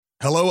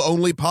Hello,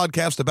 Only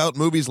Podcast About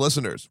Movies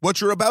listeners. What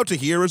you're about to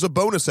hear is a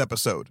bonus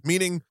episode,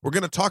 meaning we're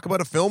going to talk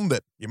about a film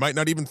that you might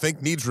not even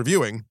think needs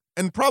reviewing,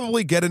 and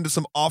probably get into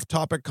some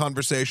off-topic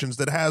conversations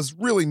that has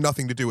really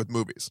nothing to do with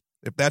movies.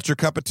 If that's your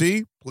cup of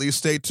tea, please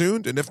stay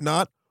tuned, and if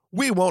not,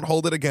 we won't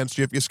hold it against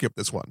you if you skip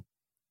this one.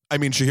 I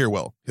mean, Shahir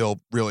will.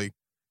 He'll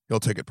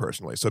take it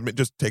personally. So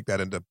just take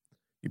that into,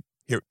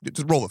 here,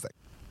 just roll the thing.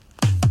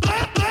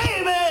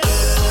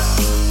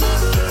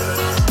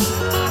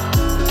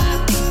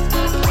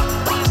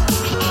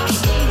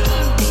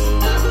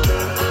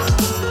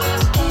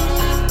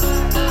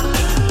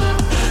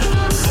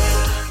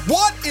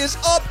 What is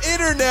up,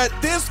 Internet?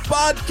 This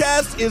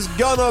podcast is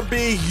gonna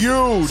be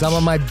huge. Some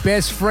of my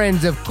best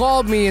friends have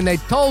called me and they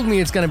told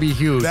me it's gonna be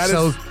huge.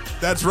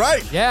 That's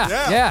right.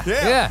 Yeah.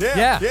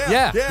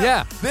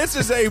 This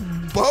is a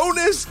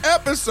bonus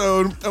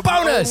episode of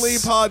Only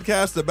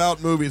Podcast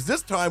About Movies.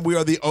 This time we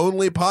are the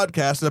only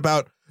podcast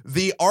about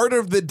The Art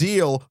of the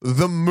Deal,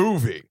 the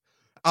movie.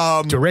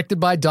 Directed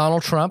by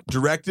Donald Trump.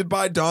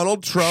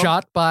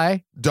 Shot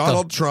by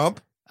Donald Trump.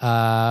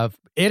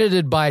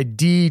 Edited by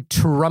D.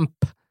 Trump.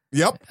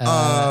 Yep.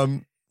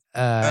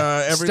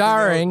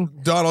 Starring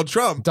Donald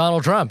Trump.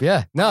 Donald Trump,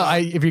 yeah. No,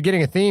 if you're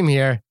getting a theme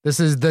here, this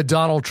is the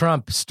Donald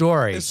Trump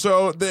story.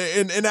 So,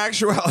 in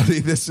actuality,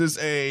 this is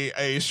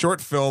a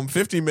short film,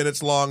 50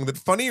 minutes long, that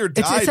Funny or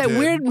Die It's that did.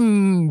 weird,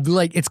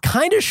 it's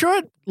kind of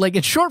short. Like,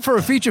 it's short for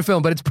a feature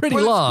film, but it's pretty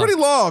long. It's pretty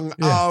long.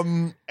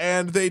 Yeah.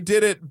 And they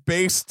did it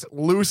based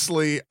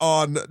loosely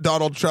on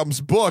Donald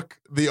Trump's book,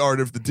 The Art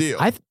of the Deal.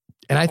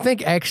 And I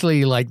think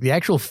actually, like, the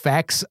actual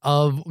facts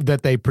that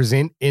they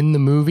present in the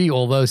movie,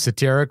 although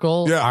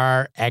satirical,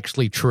 are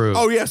actually true.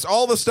 Oh, yes.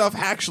 All the stuff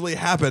actually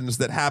happens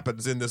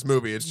in this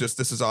movie. It's just,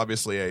 this is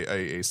obviously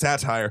a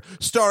satire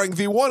starring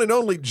the one and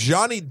only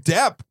Johnny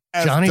Depp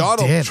as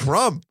Donald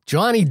Trump.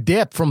 Johnny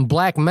Depp from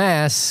Black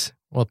Mass,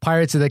 or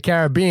Pirates of the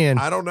Caribbean.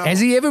 I don't know. Has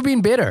he ever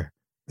been bitter?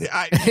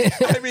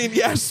 I mean,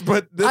 yes,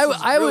 but this is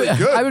really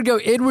good. I would go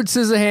Edward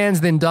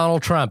Scissorhands, then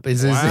Donald Trump is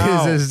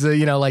his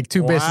like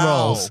two best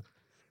roles.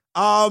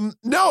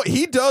 No,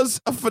 he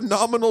does a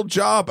phenomenal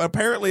job.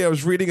 Apparently, I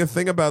was reading a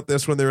thing about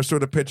this when they were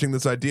sort of pitching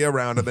this idea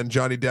around, and then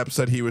Johnny Depp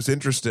said he was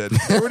interested.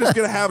 They were just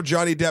going to have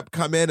Johnny Depp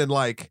come in and,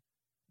 like,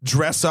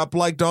 dress up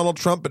like Donald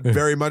Trump, but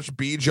very much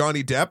be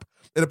Johnny Depp.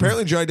 And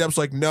apparently Johnny Depp's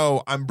like,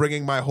 no, I'm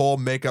bringing my whole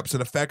makeups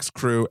and effects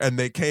crew. And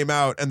they came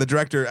out, and the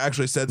director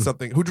actually said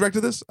something. Who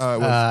directed this?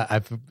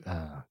 God.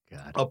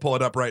 I'll pull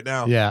it up right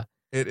now. Yeah.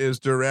 It is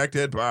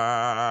directed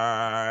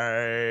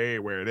by...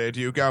 Where did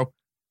you go?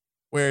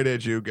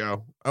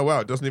 Oh,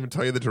 wow. It doesn't even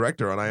tell you the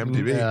director on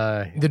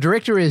IMDb. The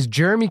director is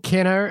Jeremy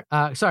Connor,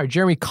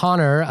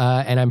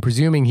 and I'm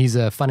presuming he's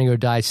a Funny or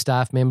Die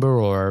staff member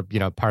or,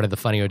 part of the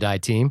Funny or Die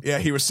team. Yeah,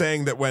 he was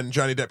saying that when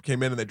Johnny Depp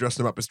came in and they dressed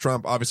him up as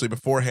Trump, obviously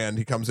beforehand,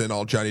 he comes in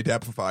all Johnny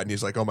Deppified, and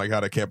he's like, oh my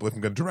God, I can't believe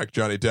I'm going to direct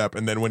Johnny Depp.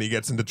 And then when he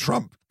gets into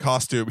Trump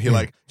costume, he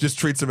just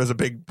treats him as a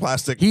big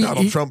plastic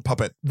Donald Trump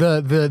puppet.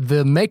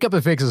 The makeup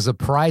effects are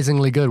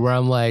surprisingly good, where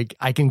I'm like,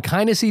 I can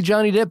kind of see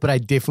Johnny Depp, but I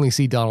definitely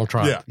see Donald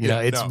Trump.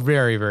 It's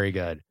very, very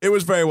good. It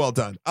was very well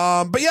done.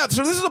 But yeah,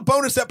 so this is a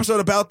bonus episode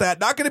about that.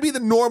 Not going to be the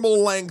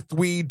normal length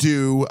we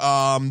do,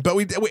 but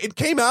it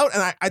came out,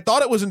 and I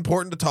thought it was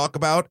important to talk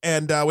about,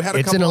 and we had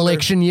It's an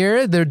election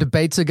year. Their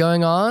debates are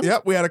going on.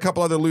 Yep, we had a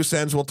couple other loose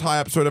ends we'll tie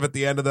up sort of at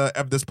the end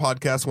of this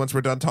podcast once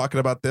we're done talking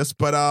about this.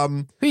 But who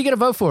are you going to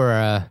vote for,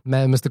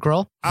 Mr.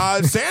 Kroll?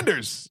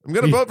 Sanders. I'm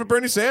going to vote for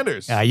Bernie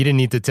Sanders. You didn't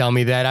need to tell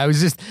me that. I was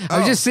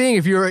just seeing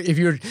if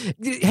you're.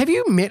 Have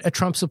you met a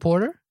Trump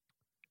supporter?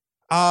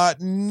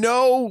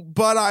 No,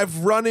 but I've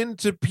run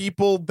into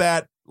people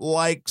that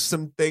like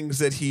some things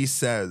that he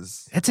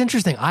says. That's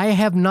interesting. I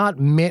have not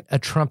met a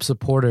Trump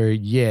supporter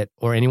yet,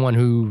 or anyone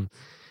who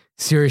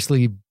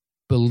seriously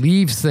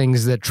believes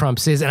things that Trump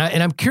says.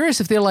 And I'm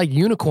curious if they're like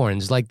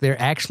unicorns, like they're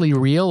actually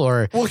real,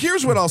 or... Well,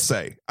 here's what I'll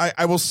say.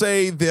 I will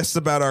say this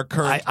about our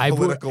current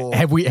political...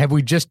 Have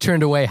we just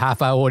turned away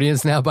half our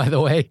audience now, by the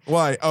way?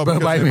 Why? Oh,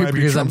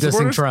 because I'm dissing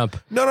supporters? Trump.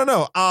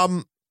 No.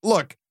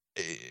 Look...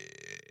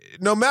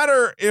 No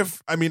matter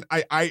if,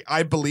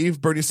 I believe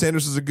Bernie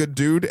Sanders is a good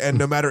dude, and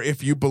no matter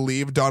if you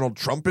believe Donald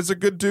Trump is a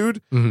good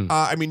dude,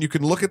 you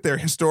can look at their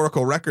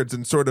historical records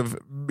and sort of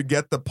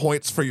get the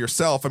points for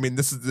yourself. I mean,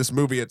 this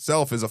movie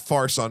itself is a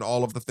farce on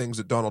all of the things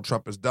that Donald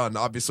Trump has done.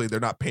 Obviously,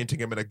 they're not painting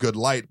him in a good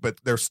light, but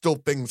there's still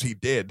things he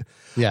did.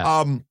 Yeah.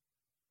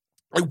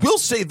 I will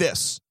say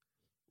this.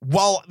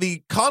 While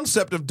the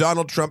concept of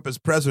Donald Trump as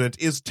president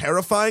is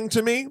terrifying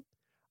to me,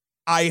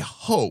 I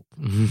hope...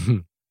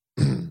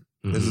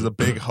 This is a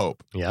big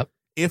hope. Yep.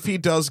 If he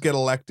does get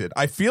elected,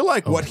 I feel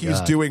like what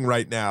he's doing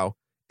right now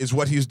is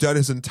what he's done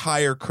his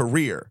entire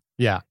career.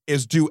 Yeah.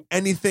 Is do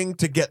anything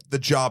to get the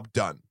job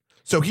done.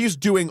 So he's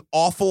doing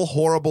awful,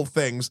 horrible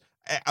things,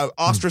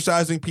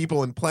 ostracizing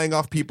people and playing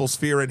off people's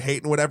fear and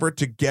hate and whatever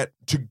to get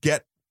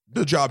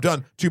the job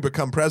done to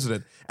become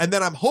president. And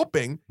then I'm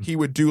hoping he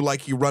would do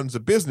like he runs a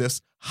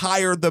business,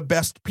 hire the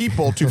best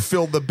people to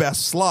fill the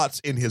best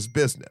slots in his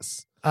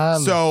business.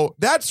 So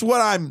that's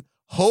what I'm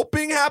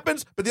hoping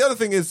happens. But the other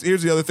thing is,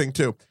 here's the other thing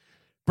too.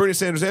 Bernie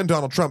Sanders and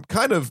Donald Trump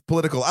kind of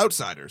political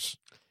outsiders.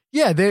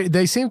 Yeah,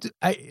 they seem to.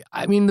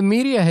 I mean, the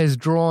media has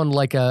drawn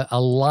like a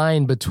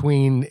line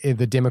between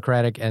the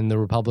Democratic and the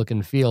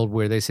Republican field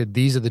where they said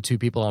these are the two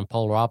people on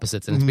polar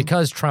opposites, and it's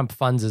because Trump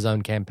funds his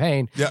own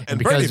campaign. Yeah, and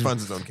because, Bernie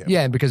funds his own campaign.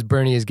 Yeah, and because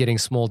Bernie is getting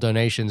small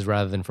donations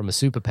rather than from a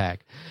super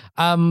PAC.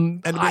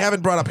 And we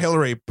haven't brought up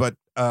Hillary, but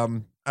I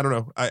don't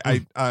know.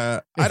 I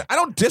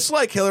don't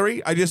dislike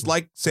Hillary. I just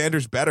like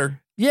Sanders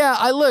better. Yeah,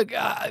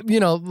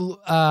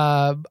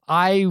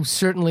 I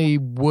certainly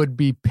would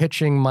be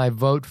pitching my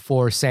vote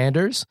for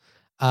Sanders.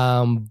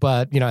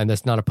 But, and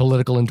that's not a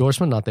political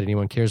endorsement, not that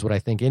anyone cares what I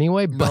think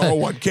anyway. But, no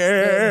one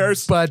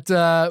cares. But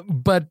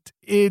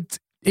it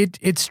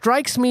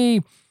strikes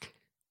me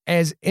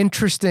as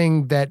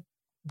interesting that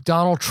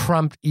Donald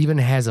Trump even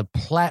has a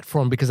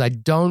platform, because I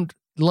don't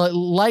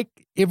like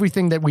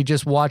everything that we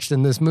just watched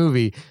in this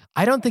movie.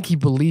 I don't think he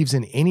believes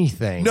in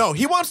anything. No,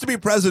 he wants to be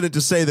president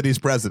to say that he's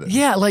president.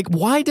 Yeah, like,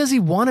 why does he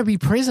want to be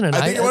president?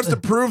 I think he wants to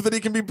prove that he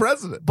can be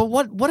president. But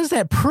what does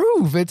that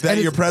prove? That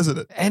you're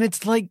president. And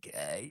it's like...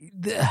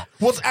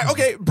 well,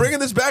 okay, bringing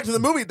this back to the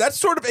movie, that's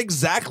sort of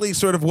exactly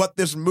sort of what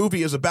this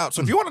movie is about.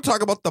 So if you want to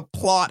talk about the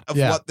plot of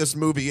what this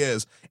movie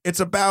is, it's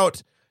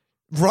about...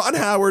 Ron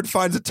Howard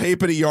finds a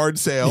tape at a yard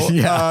sale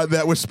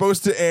that was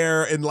supposed to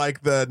air in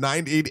like the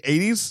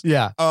 80s.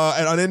 Yeah.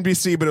 And on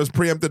NBC, but it was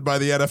preempted by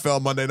the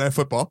NFL Monday Night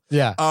Football.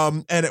 Yeah.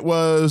 And it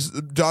was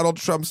Donald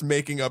Trump's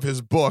making of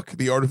his book,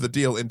 The Art of the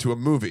Deal, into a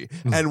movie.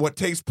 And what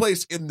takes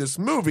place in this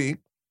movie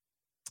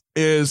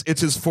is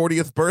it's his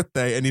 40th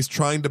birthday, and he's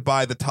trying to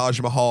buy the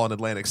Taj Mahal in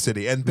Atlantic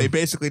City, and they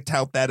basically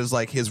tout that as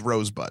like his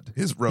rosebud.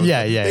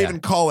 They even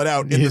call it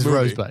out in his the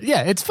movie. Rosebud.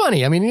 Yeah, it's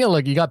funny. I mean,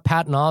 like you got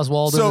Patton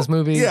Oswalt in this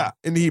movie. Yeah,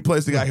 and he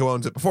plays the guy who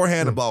owns it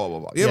beforehand, and blah blah blah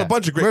blah. You have a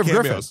bunch of great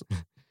cameos,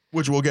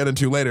 which we'll get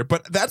into later.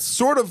 But that's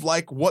sort of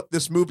like what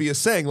this movie is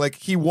saying. Like,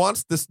 he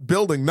wants this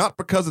building not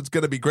because it's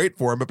going to be great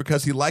for him, but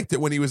because he liked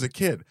it when he was a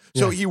kid.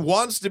 So he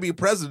wants to be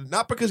president,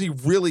 not because he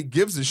really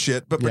gives a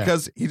shit, but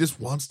because he just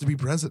wants to be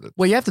president.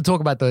 Well, you have to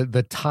talk about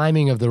the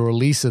timing of the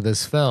release of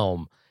this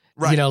film.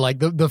 Right. Like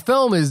the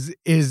film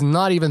is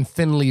not even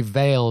thinly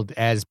veiled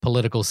as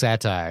political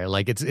satire.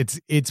 Like its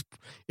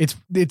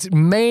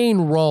main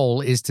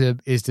role is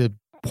to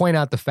point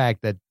out the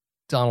fact that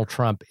Donald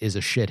Trump is a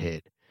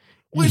shithead.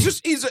 Well,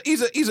 he's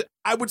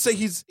I would say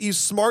he's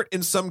smart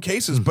in some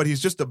cases, but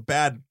he's just a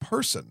bad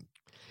person.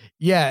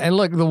 Yeah, and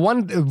look,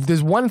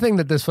 there's one thing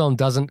that this film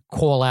doesn't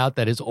call out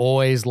that is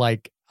always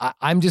like,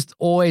 I'm just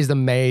always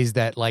amazed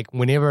that like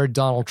whenever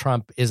Donald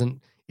Trump is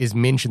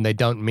mentioned, they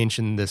don't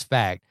mention this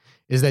fact,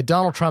 is that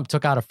Donald Trump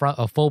took out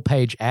a full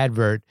page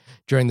advert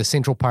during the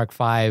Central Park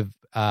 5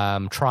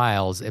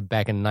 trials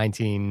back in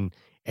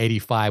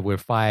 1985, where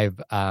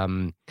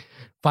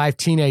five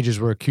teenagers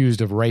were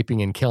accused of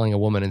raping and killing a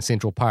woman in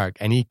Central Park,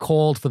 and he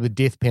called for the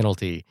death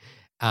penalty.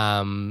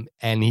 And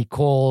he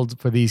called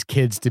for these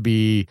kids to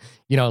be,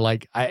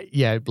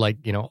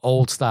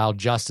 old style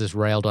justice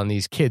railed on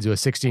these kids who are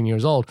 16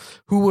 years old,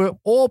 who were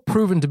all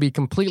proven to be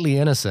completely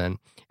innocent,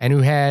 and who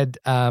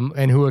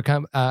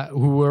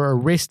were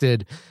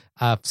arrested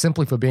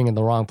simply for being in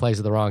the wrong place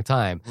at the wrong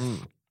time.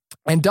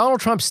 And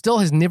Donald Trump still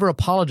has never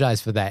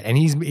apologized for that, and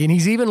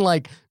he's even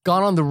like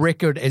gone on the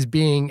record as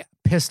being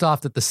pissed off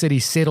that the city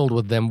settled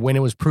with them when it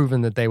was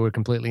proven that they were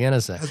completely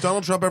innocent. Has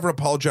Donald Trump ever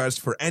apologized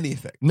for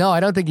anything? No, I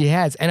don't think he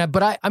has.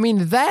 But I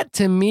mean, that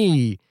to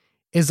me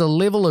is a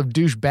level of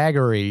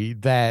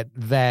douchebaggery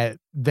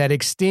that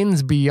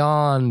extends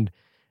beyond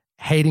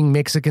hating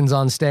Mexicans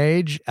on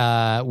stage,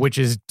 which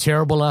is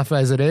terrible enough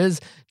as it is,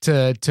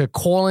 to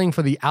calling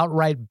for the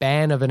outright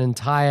ban of an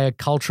entire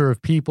culture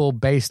of people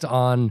based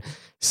on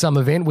some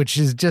event, which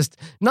is just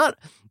not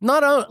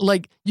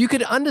like, you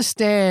could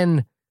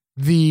understand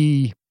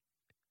the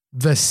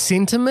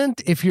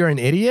sentiment if you're an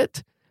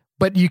idiot,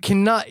 but you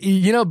cannot,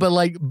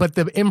 but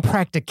the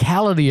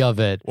impracticality of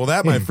it. Well,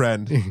 that, my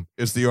friend,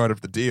 is the art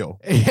of the deal.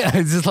 Yeah,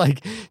 it's just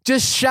like,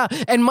 just shout.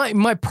 And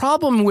my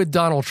problem with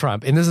Donald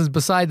Trump, and this is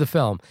beside the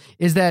film,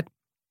 is that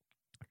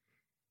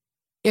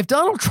if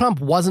Donald Trump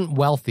wasn't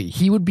wealthy,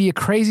 he would be a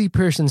crazy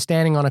person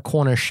standing on a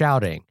corner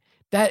shouting.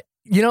 That,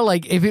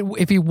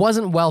 if he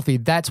wasn't wealthy,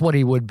 that's what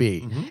he would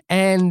be.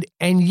 And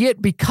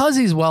yet, because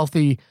he's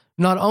wealthy,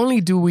 not only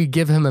do we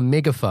give him a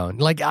megaphone,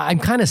 like I'm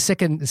kind of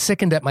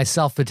sickened at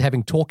myself for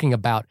talking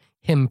about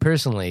him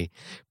personally,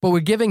 but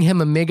we're giving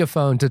him a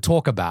megaphone to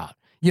talk about,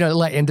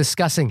 and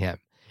discussing him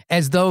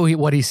as though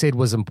what he says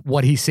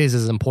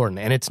is important,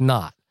 and it's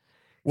not.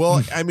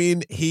 Well, I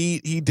mean,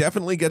 he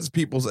definitely gets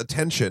people's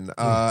attention,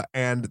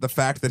 and the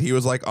fact that he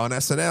was like on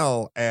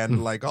SNL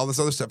and like all this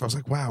other stuff, I was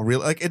like, wow,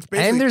 really? Like, it's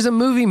basically, and there's a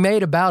movie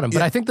made about him,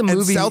 but I think the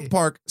movie South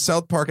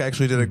Park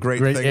actually did a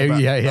great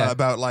thing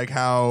about like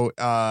how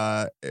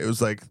it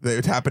was like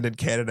it happened in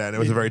Canada, and it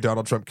was a very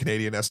Donald Trump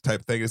Canadian-esque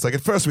type thing. It's like,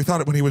 at first we thought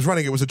it when he was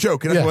running it was a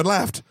joke and everyone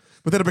laughed,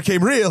 but then it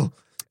became real.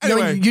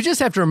 Anyway, you just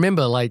have to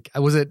remember, like,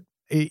 was it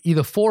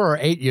either 4 or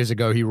 8 years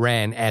ago he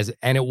ran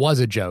and it was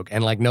a joke,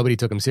 and like nobody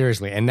took him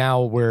seriously, and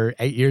now we're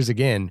 8 years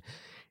again,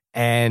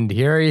 And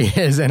here he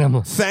is, and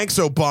I'm Thanks,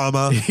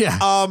 Obama. Yeah.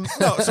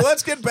 No, so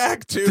let's get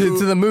back to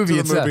the movie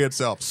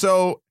itself.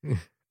 So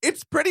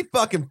it's pretty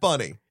fucking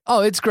funny.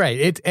 Oh, it's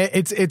great.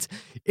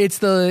 It's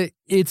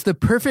the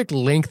perfect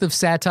length of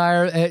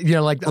satire.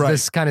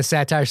 This kind of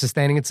satire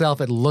sustaining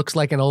itself. It looks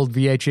like an old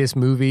VHS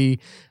movie.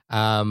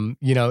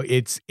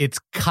 It's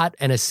cut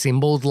and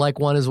assembled like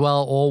one as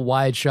well. All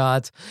wide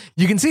shots.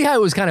 You can see how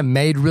it was kind of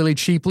made really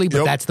cheaply,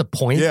 but that's the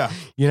point. Yeah.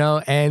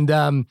 And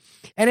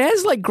it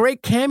has like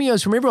great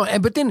cameos from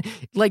everyone. But then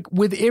like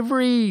with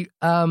every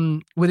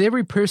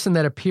person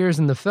that appears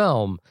in the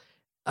film,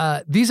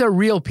 these are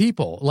real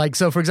people. Like,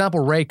 so for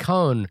example, Ray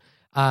Cohn,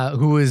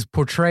 who is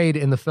portrayed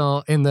in the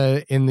film in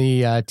the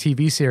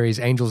TV series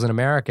Angels in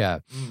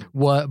America,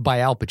 by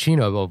Al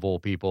Pacino of all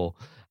people,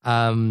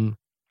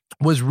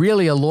 was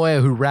really a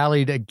lawyer who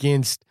rallied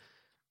against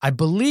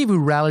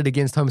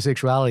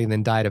homosexuality and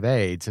then died of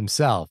AIDS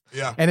himself.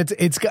 Yeah, and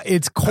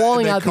it's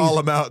calling out.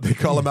 They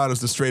call him out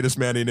as the straightest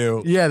man he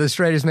knew. Yeah, the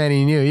straightest man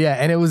he knew. Yeah,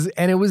 and it was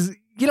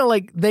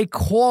like they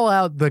call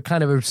out the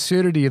kind of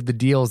absurdity of the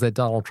deals that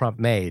Donald Trump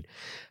made.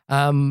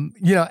 On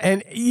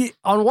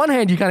one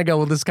hand, you kind of go,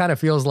 well, this kind of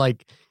feels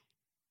like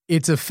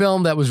it's a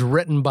film that was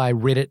written by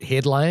Reddit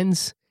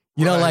headlines.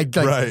 Right.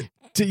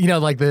 On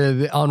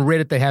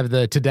Reddit they have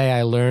the "Today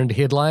I Learned"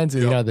 headlines,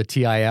 the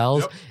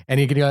TILs, and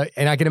you can go,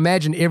 and I can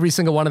imagine every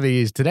single one of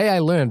these. Today I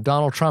learned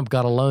Donald Trump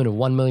got a loan of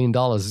 $1 million,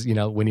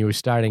 when he was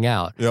starting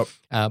out. Yep.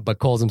 But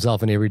calls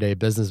himself an everyday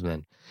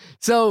businessman.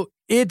 So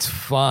it's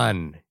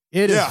fun.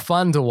 It is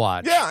fun to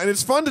watch. Yeah, and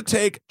it's fun to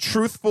take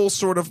truthful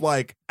sort of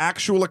like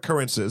actual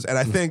occurrences, and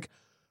I think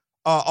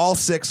all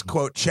 6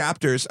 quote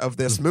chapters of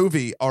this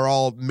movie are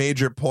all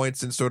major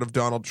points in sort of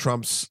Donald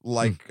Trump's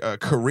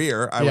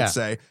career, I would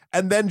say,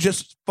 and then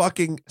just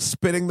fucking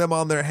spinning them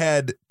on their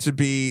head to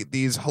be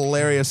these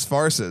hilarious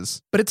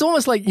farces. But it's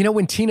almost like,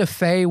 when Tina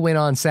Fey went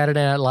on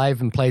Saturday Night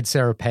Live and played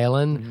Sarah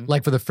Palin,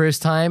 like for the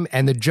first time,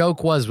 and the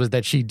joke was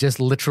that she just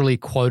literally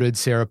quoted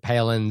Sarah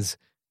Palin's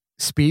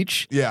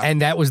speech. Yeah.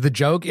 And that was the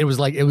joke. It was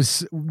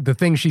the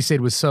thing she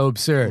said was so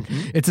absurd.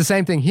 It's the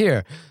same thing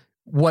here.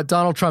 What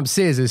Donald Trump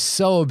says is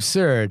so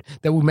absurd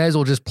that we may as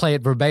well just play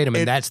it verbatim,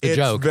 and that's the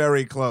joke. It's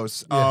very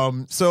close. Yeah.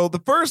 So the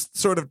first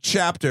sort of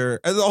chapter,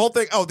 and the whole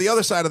thing, the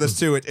other side of this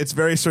too, it's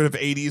very sort of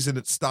 80s in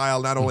its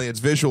style, not only it's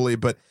visually,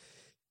 but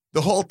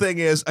the whole thing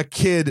is a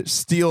kid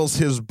steals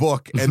his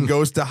book and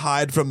goes to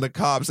hide from the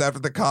cops after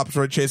the cops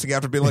are chasing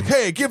after, being like,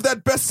 hey, give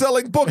that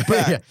best-selling book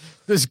back. Yeah,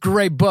 this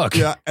great book.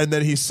 Yeah, and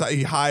then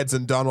he hides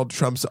in Donald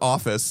Trump's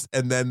office,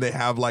 and then they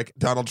have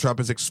Donald Trump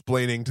is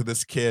explaining to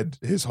this kid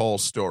his whole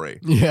story.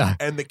 Yeah.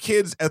 And the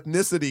kid's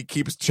ethnicity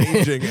keeps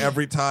changing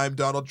every time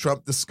Donald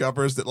Trump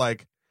discovers that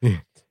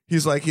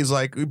He's like,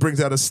 he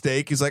brings out a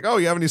steak. He's like, oh,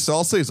 you have any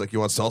salsa? He's like,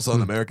 you want salsa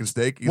on American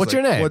steak? He's What's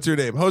your name? What's your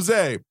name?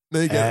 Jose.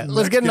 Then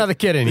let's get another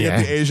kid in here.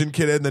 Get the Asian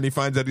kid in, then he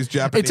finds out he's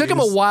Japanese. It took him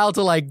a while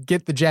to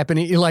get the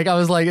Japanese.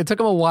 It took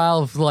him a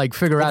while to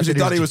figure out. Because he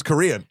thought he was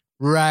Korean.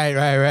 Right.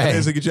 And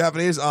he's like, you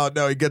Japanese? Oh,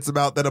 no, he gets him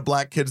out. Then a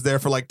black kid's there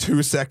for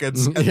 2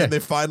 seconds. And then they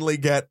finally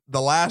get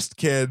the last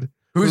kid.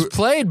 Who's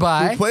played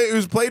by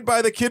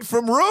the kid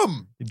from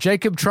Room,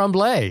 Jacob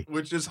Tremblay,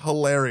 which is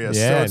hilarious.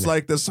 Yeah. So it's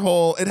like this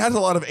whole. It has a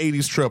lot of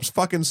 80s tropes.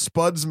 Fucking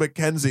Spuds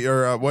McKenzie,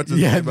 or what's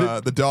his name?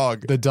 The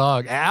dog. The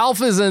dog.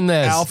 Alpha's in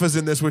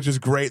this. Which is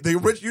great.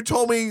 You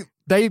told me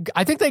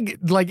I think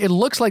it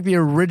looks like the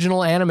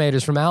original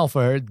animators from Alpha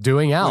are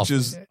doing Alf, which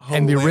is hilarious.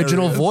 And the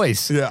original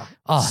voice. Yeah.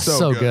 Oh,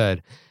 so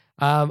good.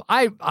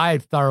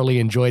 I thoroughly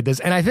enjoyed this,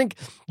 and I think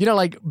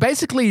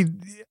basically.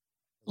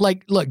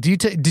 Look,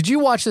 did you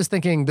watch this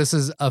thinking this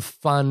is a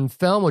fun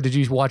film, or did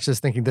you watch this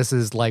thinking this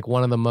is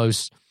one of the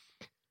most,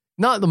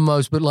 not the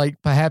most, but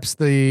perhaps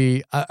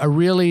a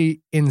really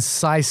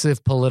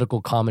incisive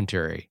political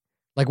commentary?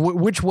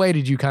 Which way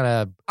did you kind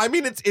of? I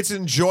mean, it's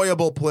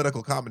enjoyable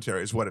political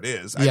commentary is what it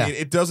is. I mean,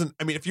 it doesn't.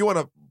 I mean, if you want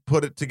to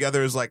put it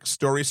together as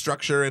story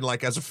structure and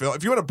as a film,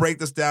 if you want to break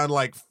this down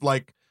like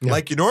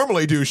you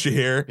normally do,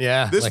 Shahir,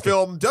 this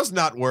film does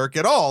not work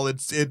at all.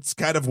 It's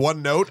kind of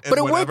one note, and but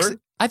it whatever.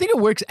 Works. I think it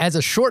works as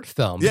a short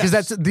film because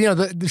that's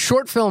the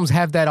short films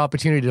have that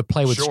opportunity to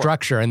play with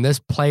structure, and this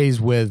plays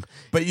with.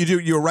 But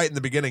you're right in the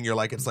beginning. You're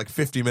it's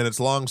 50 minutes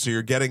long, so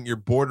you're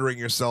bordering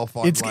yourself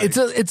on.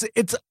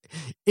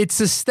 It's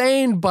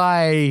sustained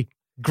by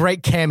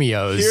great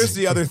cameos. Here's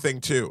the other thing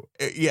too.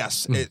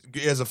 Yes,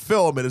 as a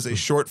film, it is a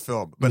short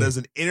film, but as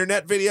an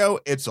internet video,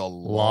 it's a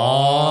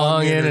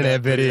long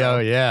internet video.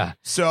 Yeah.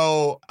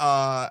 So,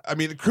 I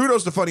mean,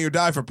 kudos to Funny or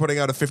Die for putting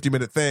out a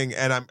 50-minute thing,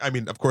 and I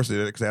mean, of course they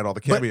did it because they had all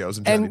the cameos.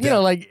 And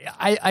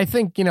I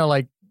think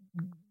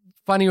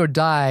Funny or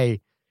Die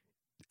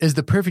is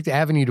the perfect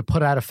avenue to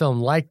put out a film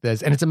like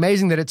this, and it's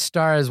amazing that it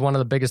stars one of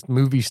the biggest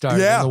movie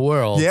stars in the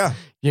world. Yeah.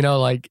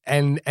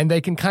 And they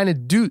can kind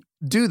of do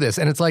this,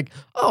 and it's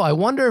I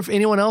wonder if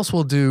anyone else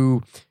will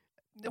do.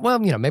 Well,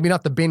 maybe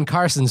not the Ben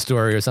Carson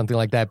story or something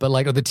like that, but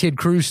or the Ted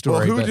Cruz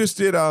story. Well, who just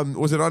did?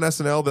 Was it on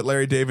SNL that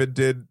Larry David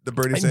did the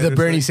Bernie Sanders? The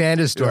Bernie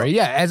Sanders story,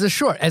 as a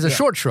short.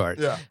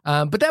 Yeah.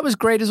 But that was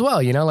great as well.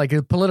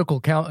 A political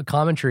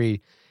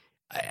commentary,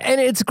 and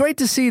it's great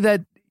to see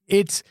that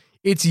it's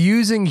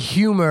using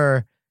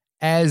humor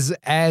as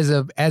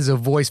a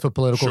voice for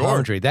political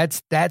commentary.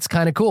 That's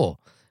kind of cool.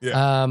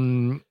 Yeah.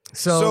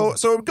 So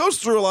it goes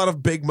through a lot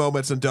of big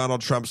moments in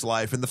Donald Trump's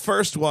life. And the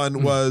first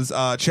one was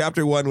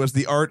chapter 1 was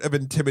the art of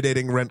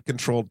intimidating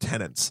rent-controlled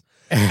tenants.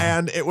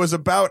 And it was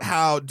about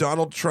how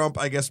Donald Trump,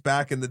 I guess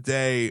back in the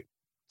day,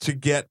 to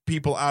get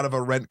people out of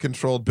a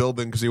rent-controlled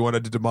building because he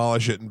wanted to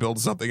demolish it and build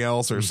something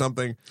else or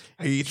something,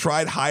 he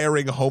tried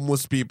hiring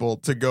homeless people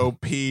to go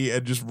pee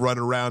and just run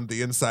around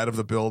the inside of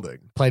the building.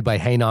 Played by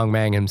Hainong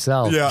Mang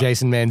himself,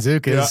 Jason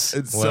Mantzoukas. Yeah,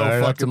 it's so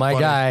fucking up to my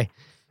funny. guy.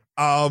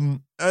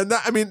 And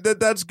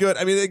that's good.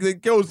 I mean, they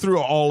go through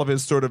all of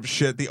his sort of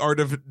shit. The art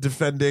of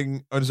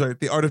defeating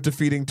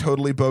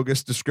totally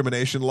bogus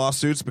discrimination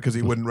lawsuits because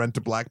he wouldn't rent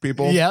to black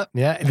people. Yeah.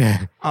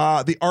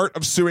 The art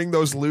of suing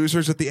those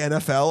losers at the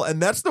NFL,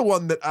 and that's the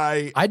one that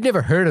I'd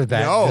never heard of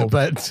that. No.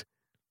 But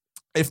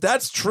if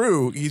that's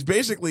true, he's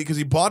basically because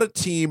he bought a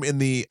team in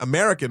the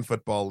American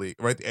Football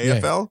League, right? The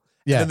AFL.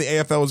 Yeah. And then the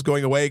AFL was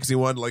going away because he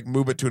wanted to like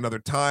move it to another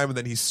time. And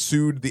then he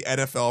sued the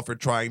NFL for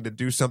trying to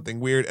do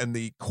something weird. And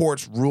the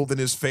courts ruled in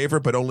his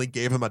favor, but only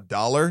gave him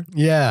 $1.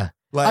 Yeah.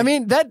 Like, I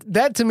mean,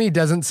 that to me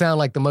doesn't sound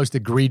like the most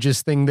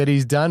egregious thing that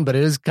he's done, but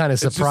it is kind of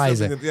it's just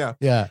surprising. something that-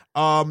 Yeah.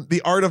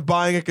 The art of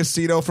buying a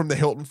casino from the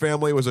Hilton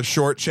family was a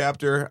short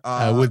chapter.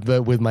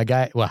 With my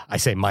guy, well, I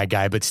say my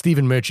guy, but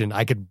Stephen Merchant,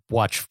 I could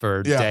watch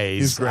for he's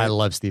days. great. I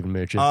love Stephen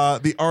Merchant.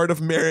 The art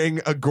of marrying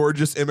a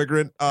gorgeous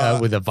immigrant.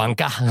 With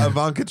Ivanka.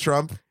 Ivanka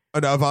Trump. Oh,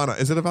 no, Ivana.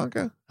 Is it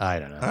Ivanka? I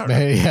don't know. I don't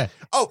know. Yeah.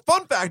 Oh,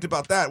 fun fact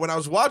about that. When I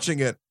was watching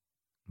it,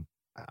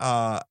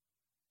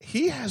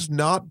 he has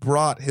not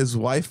brought his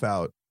wife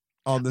out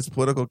on this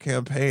political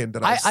campaign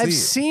that I've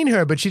seen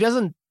her, but she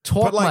doesn't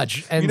talk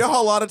much. And you know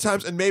how a lot of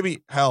times, and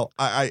maybe, hell,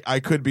 I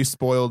could be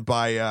spoiled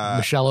by...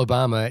 Michelle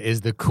Obama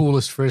is the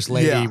coolest first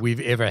lady we've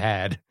ever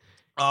had.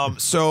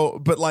 But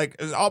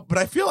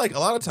I feel like a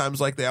lot of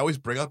times, like, they always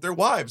bring out their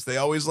wives. They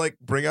always, like,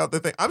 bring out their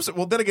thing.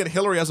 Well, then again,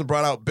 Hillary hasn't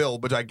brought out Bill,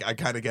 but I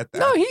kind of get that.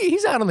 No,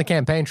 he's out on the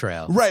campaign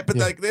trail. Right, but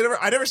like,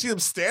 I never see them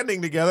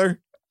standing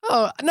together.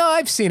 Oh, no,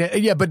 I've seen it.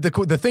 Yeah, but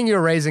the thing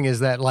you're raising is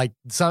that, like,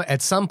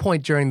 at some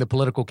point during the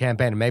political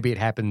campaign, and maybe it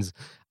happens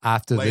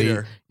after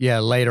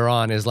Later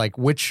on, is like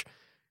which...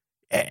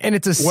 And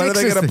it's a when are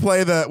they sexist going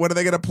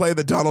to play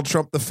the Donald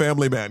Trump the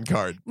family man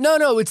card?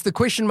 No, it's the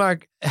question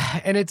mark,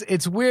 and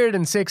it's weird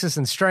and sexist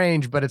and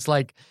strange, but it's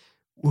like,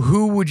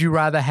 who would you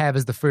rather have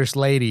as the first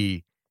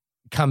lady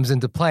comes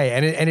into play,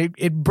 and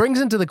it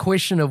brings into the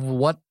question of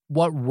what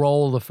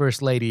role the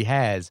first lady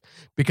has,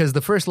 because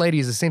the first lady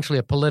is essentially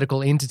a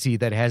political entity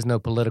that has no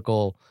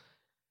political,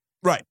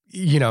 right?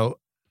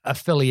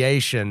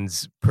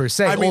 Affiliations per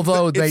se. I mean,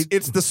 although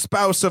it's the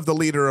spouse of the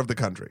leader of the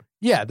country.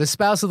 Yeah, the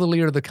spouse of the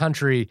leader of the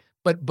country.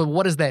 But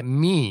what does that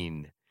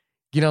mean?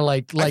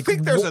 I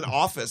think there's an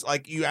office.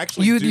 Like you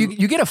actually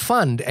you get a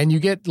fund, and you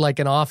get like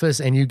an office,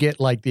 and you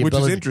get like the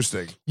ability. Which is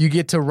interesting. You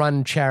get to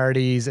run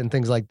charities and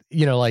things like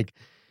like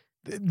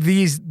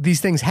these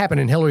things happen.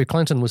 And Hillary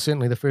Clinton was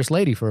certainly the first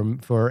lady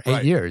for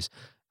 8 years.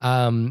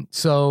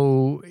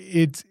 So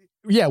it's.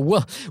 Yeah,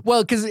 well,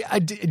 because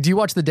do you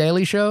watch The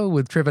Daily Show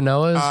with Trevor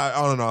Noah?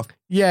 On and off.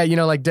 Yeah,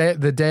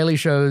 The Daily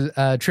Show,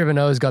 Trevor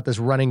Noah's got this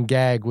running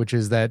gag, which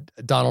is that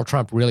Donald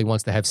Trump really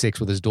wants to have sex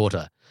with his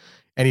daughter.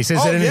 And he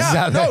says that in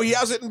his... No, he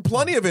has it in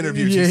plenty of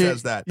interviews. He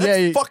says that.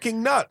 That's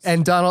fucking nuts.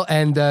 And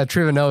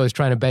Trevor Noah is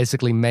trying to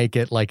basically make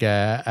it like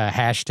a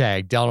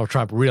hashtag. Donald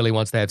Trump really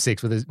wants to have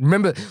sex with his...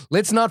 Remember,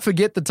 let's not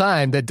forget the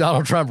time that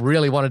Donald Trump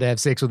really wanted to have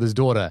sex with his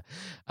daughter.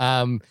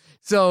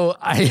 So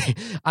I'm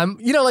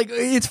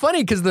it's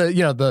funny because the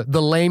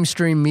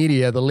lamestream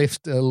media, the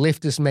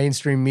leftist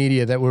mainstream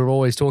media that we're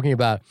always talking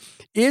about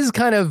is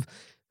kind of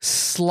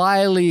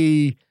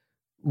slyly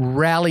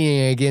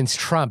rallying against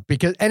Trump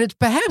and it's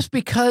perhaps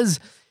because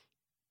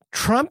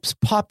Trump's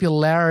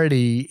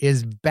popularity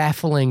is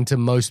baffling to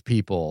most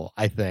people,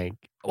 I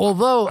think.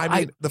 Although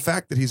the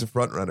fact that he's a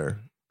front runner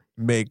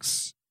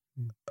makes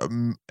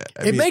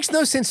it makes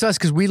no sense to us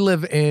because we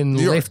live in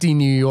lefty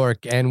New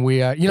York, and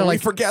we are, we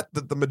forget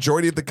that the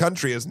majority of the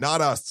country is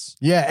not us.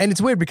 Yeah, and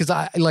it's weird because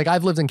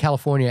I've lived in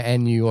California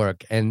and New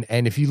York, and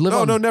if you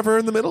live never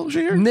in the middle,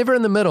 never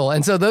in the middle,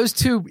 and so those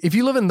two, if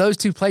you live in those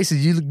two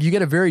places, you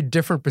get a very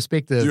different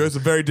perspective. It's a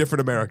very different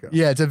America.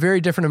 Yeah, it's a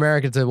very different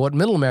America to what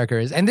Middle America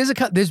is, and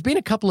there's been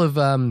a couple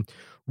of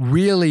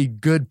really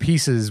good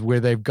pieces where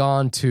they've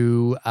gone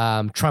to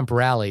Trump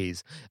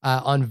rallies.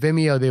 On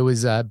Vimeo, there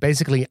was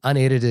basically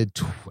unedited,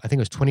 I think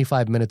it was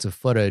 25 minutes of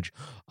footage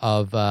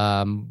of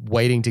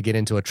waiting to get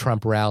into a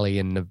Trump rally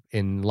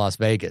in Las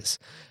Vegas.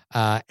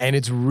 And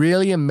it's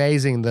really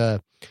amazing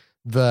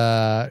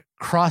the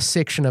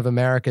cross-section of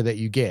America that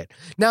you get.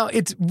 Now,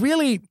 it's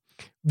really...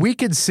 We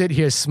could sit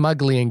here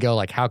smugly and go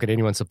like, how could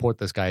anyone support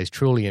this guy? He's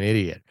truly an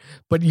idiot.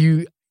 But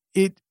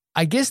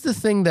I guess the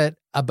thing that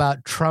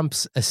about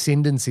Trump's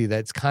ascendancy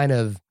that's kind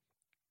of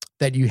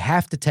that you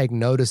have to take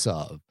notice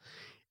of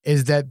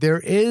is that there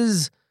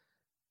is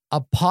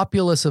a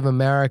populace of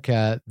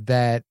America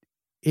that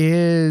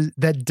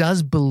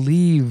does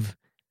believe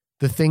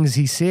the things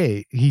he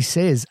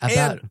says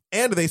about,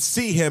 and they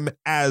see him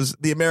as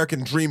the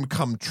American dream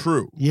come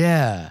true.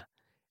 Yeah.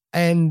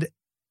 And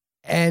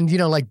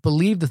like,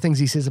 believe the things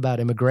he says about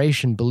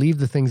immigration, believe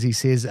the things he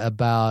says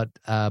about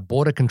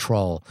border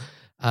control,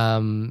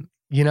 and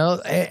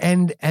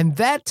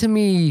that to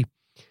me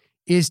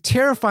is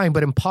terrifying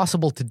but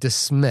impossible to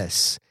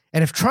dismiss.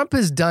 And if Trump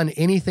has done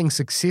anything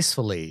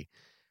successfully,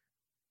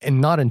 and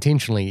not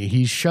intentionally,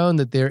 he's shown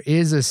that there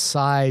is a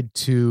side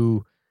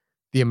to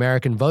the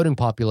American voting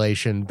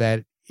population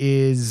that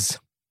is,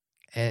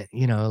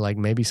 like,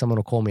 maybe someone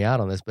will call me out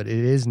on this, but it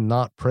is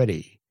not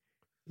pretty.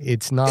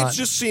 It's not. It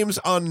just seems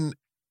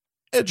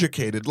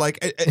uneducated. Like,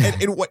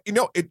 and what,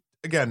 it,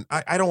 again,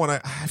 I don't want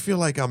to, I feel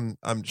like I'm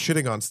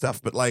shitting on stuff,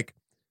 but like,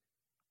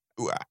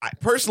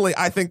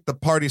 I think the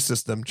party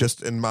system,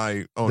 just in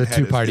my own head,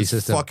 two-party is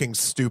system, fucking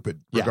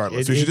stupid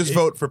regardless. Yeah, we should just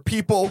vote for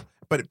people.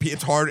 But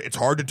it's hard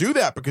to do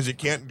that because you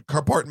can't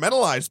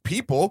compartmentalize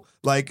people.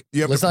 Like,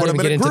 you have to put them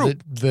in a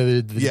group.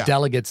 The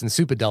delegates and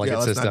super delegate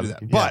let's system. not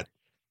do that.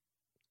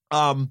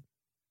 But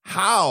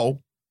how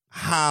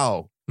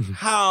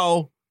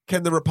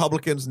can the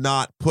Republicans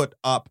not put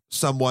up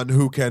someone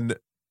who can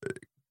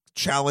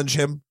challenge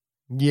him?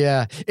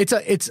 Yeah,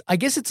 there's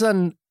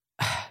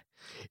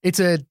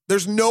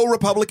no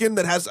Republican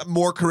that has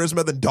more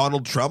charisma than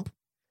Donald Trump.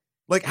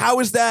 Like, how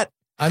is that?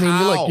 I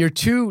mean, look, your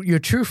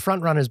true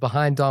front runners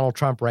behind Donald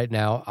Trump right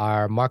now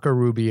are Marco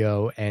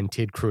Rubio and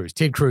Ted Cruz.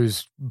 Ted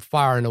Cruz,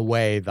 far and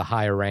away the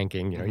higher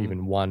ranking,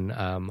 even won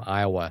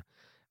Iowa.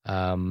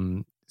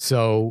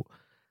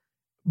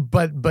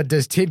 But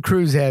does Ted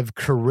Cruz have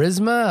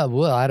charisma?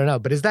 Well, I don't know.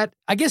 But is that,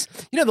 I guess,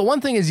 the one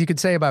thing is you could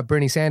say about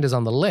Bernie Sanders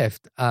on the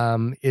left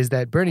is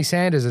that Bernie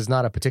Sanders is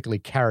not a particularly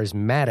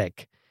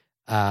charismatic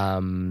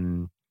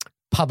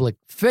public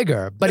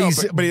figure. But he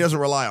doesn't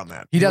rely on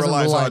that. He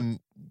relies on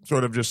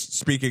sort of just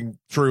speaking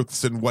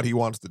truths and what he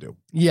wants to do.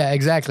 Yeah,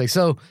 exactly.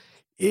 So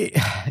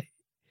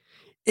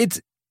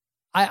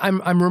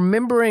I'm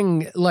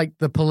remembering, like,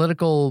 the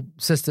political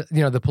system,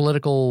 the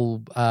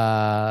political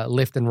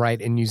left and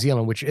right in New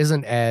Zealand, which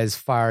isn't as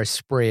far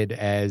spread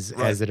as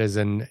it is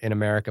in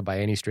America by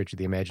any stretch of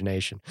the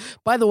imagination.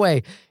 By the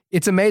way,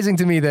 it's amazing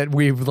to me that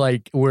we're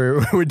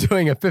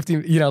doing a 50,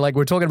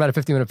 we're talking about a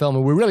 50-minute film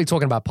and we're really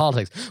talking about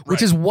politics,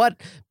 which is what,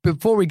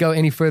 before we go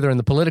any further in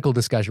the political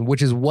discussion,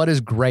 which is what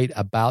is great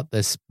about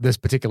this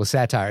particular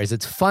satire, is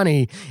it's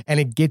funny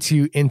and it gets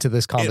you into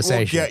this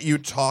conversation. It will get you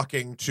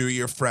talking to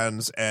your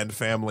friends and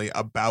family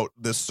about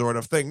this sort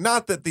of thing.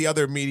 Not that the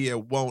other media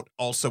won't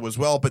also as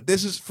well, but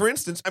this is, for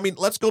instance, I mean,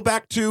 let's go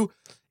back to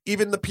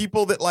even the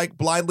people that like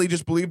blindly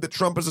just believe that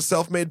Trump is a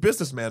self-made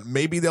businessman.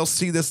 Maybe they'll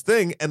see this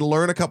thing and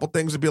learn a couple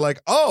things and be like,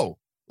 oh,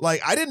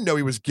 like, I didn't know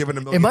he was giving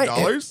 $1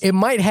 million. It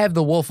might have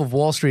the Wolf of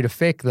Wall Street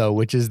effect, though,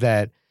 which is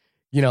that,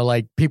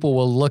 like, people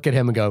will look at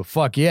him and go,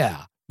 fuck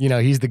yeah.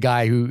 He's the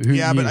guy who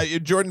yeah, but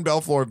Jordan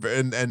Belfort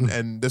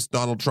and this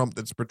Donald Trump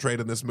that's portrayed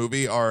in this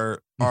movie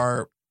are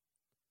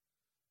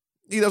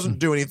he doesn't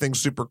do anything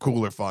super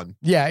cool or fun.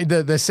 Yeah,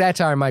 the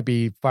satire might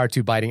be far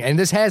too biting. And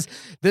this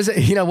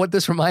what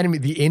this reminded me,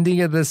 the ending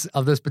of this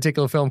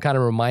particular film kind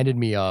of reminded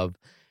me of,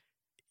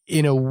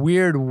 in a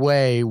weird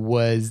way,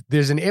 was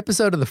there's an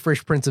episode of The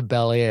Fresh Prince of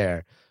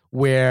Bel-Air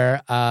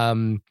where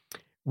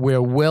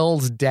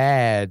Will's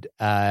dad,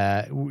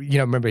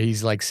 remember,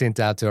 he's like sent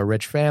out to a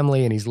rich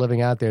family and he's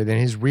living out there. Then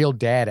his real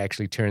dad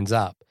actually turns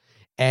up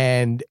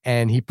and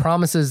he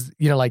promises,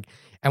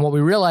 and what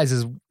we realize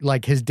is,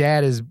 like, his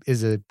dad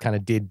is a kind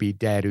of deadbeat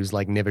dad who's,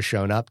 like, never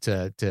shown up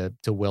to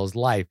Will's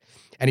life.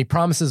 And he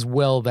promises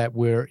Will that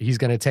he's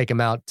going to take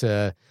him out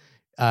to,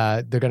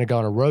 they're going to go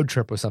on a road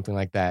trip or something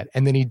like that.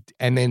 And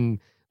then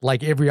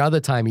like every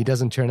other time he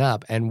doesn't turn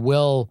up, and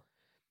Will,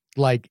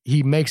 like,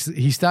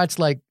 he starts,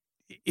 like,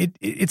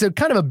 it's a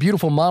kind of a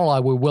beautiful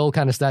monologue where Will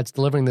kind of starts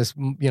delivering this,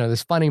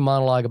 this funny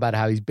monologue about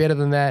how he's better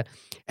than that.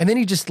 And then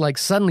he just, like,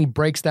 suddenly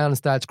breaks down and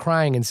starts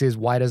crying and says,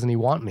 why doesn't he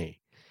want me?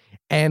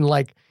 And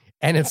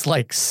it's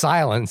like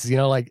silence,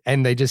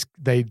 and they just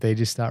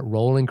start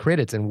rolling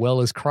credits and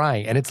Will is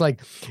crying. And it's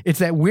like, it's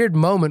that weird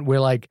moment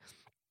where, like,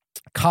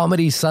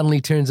 comedy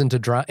suddenly turns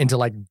into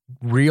like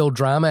real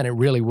drama, and it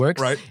really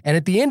works. Right. And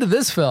at the end of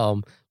this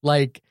film,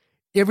 like,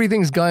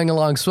 everything's going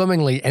along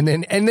swimmingly, and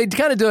they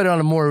kind of do it on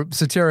a more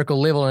satirical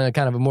level and a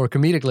kind of a more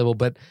comedic level.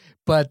 But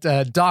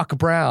Doc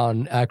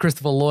Brown,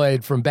 Christopher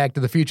Lloyd from Back to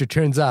the Future,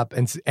 turns up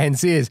and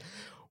says,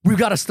 we've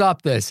got to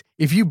stop this.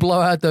 If you blow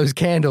out those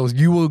candles,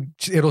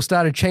 it'll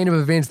start a chain of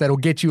events that'll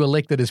get you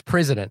elected as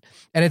president.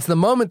 And it's the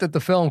moment that the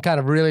film kind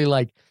of really,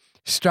 like,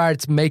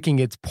 starts making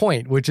its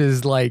point, which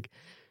is like,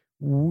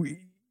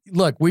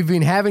 look, we've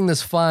been having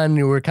this fun.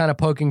 We're kind of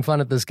poking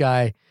fun at this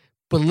guy,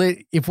 but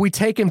if we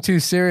take him too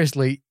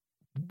seriously,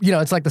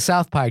 it's like the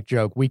South Park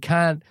joke. We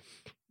can't.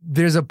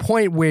 There's a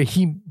point where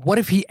what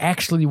if he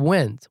actually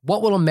wins?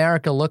 What will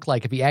America look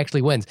like if he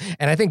actually wins?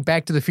 And I think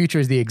Back to the Future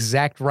is the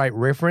exact right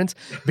reference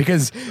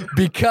because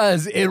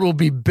it will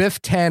be Biff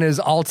Tanner's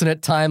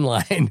alternate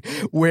timeline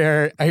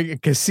where a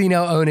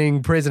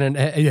casino-owning president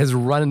has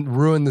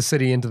ruined the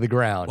city into the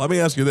ground. Let me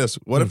ask you this.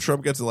 What if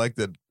Trump gets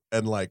elected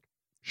and, like,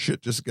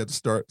 shit just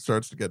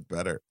starts to get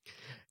better.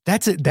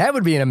 That's it. That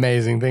would be an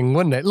amazing thing,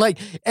 wouldn't it? Like,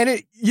 and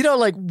it,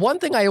 like one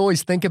thing I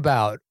always think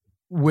about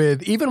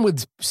even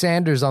with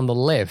Sanders on the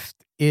left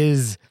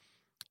is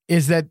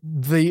that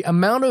the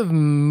amount of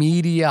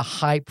media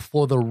hype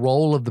for the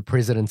role of the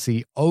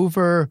presidency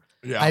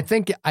I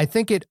think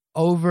it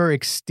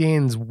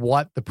overextends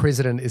what the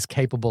president is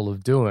capable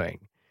of doing.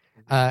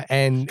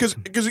 And because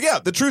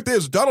the truth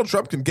is Donald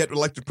Trump can get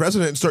elected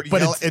president and start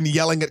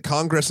yelling at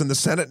Congress and the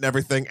Senate and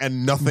everything,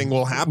 and nothing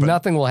will happen.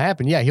 Nothing will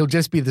happen. Yeah, he'll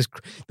just be this.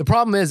 The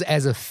problem is,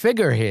 as a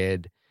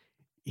figurehead,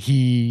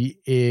 he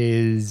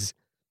is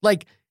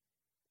like.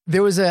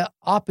 There was a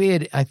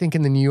op-ed, I think,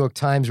 in the New York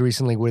Times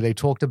recently where they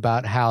talked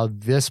about how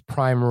this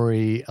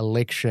preliminary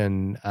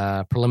election,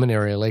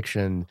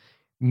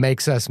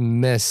 makes us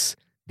miss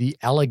the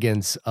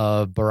elegance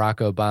of Barack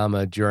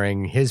Obama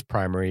during his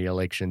primary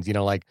elections.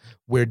 Like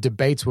where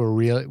debates were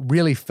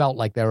really felt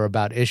like they were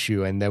about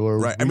issue, and they were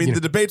right. I mean,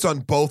 the debates on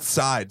both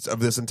sides of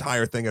this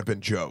entire thing have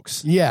been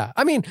jokes. Yeah,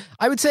 I mean,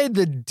 I would say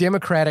the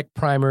Democratic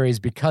primaries,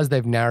 because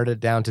they've narrowed it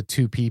down to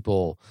two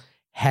people,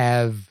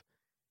 have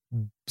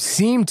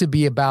seem to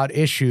be about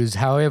issues.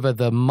 However,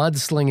 the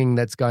mudslinging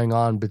that's going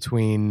on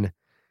between,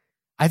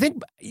 I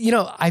think,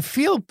 I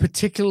feel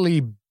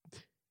particularly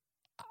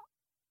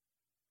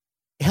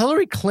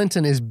Hillary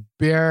Clinton is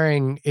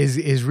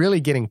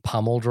really getting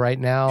pummeled right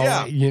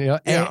now. Yeah.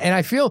 And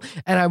I feel,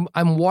 and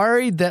I'm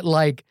worried that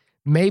like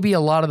maybe a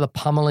lot of the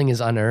pummeling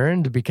is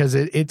unearned because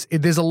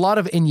there's a lot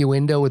of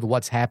innuendo with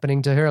what's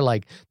happening to her,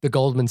 like the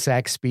Goldman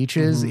Sachs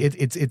speeches.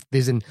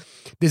 Mm-hmm.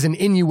 There's an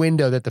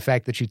innuendo that the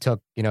fact that she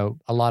took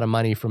a lot of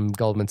money from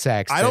Goldman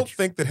Sachs. I don't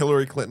think that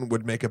Hillary Clinton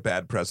would make a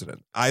bad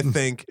president. I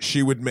think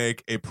she would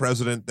make a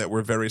president that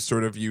we're very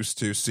sort of used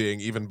to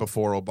seeing even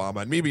before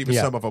Obama, and maybe even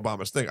some of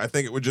Obama's thing. I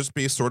think it would just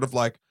be sort of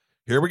like,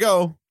 here we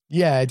go.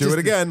 Yeah, do it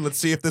again. Let's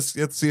see if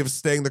it's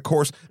staying the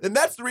course. And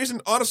that's the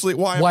reason, honestly,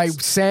 why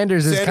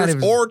Sanders is kind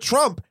of, or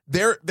Trump.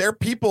 They're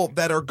people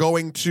that are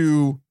going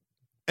to,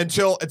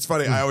 until it's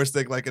funny. I always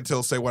think like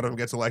until say one of them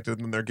gets elected,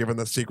 and then they're given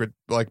the secret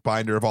like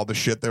binder of all the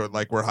shit that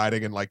like we're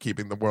hiding and like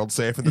keeping the world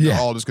safe, and then they're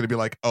all just going to be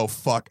like, oh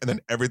fuck, and then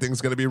everything's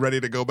going to be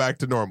ready to go back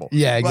to normal.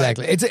 Yeah,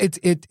 exactly. Like,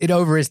 it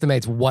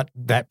overestimates what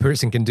that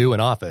person can do in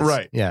office.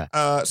 Right.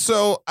 Yeah.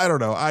 So I don't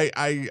know.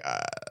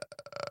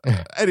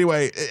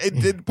 Anyway,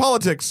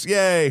 politics,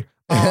 yay.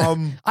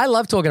 I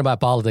love talking about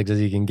politics,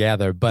 as you can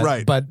gather,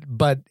 but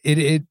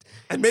it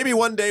and maybe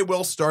one day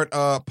we'll start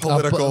a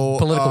political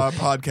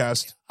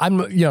podcast.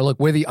 Look,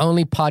 we're the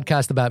only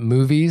podcast about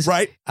movies,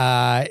 right?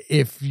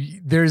 If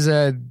there's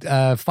a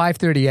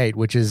 538,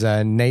 which is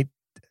Nate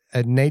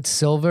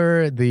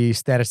Silver, the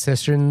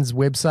statistician's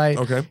website,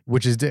 okay,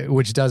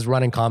 which does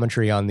running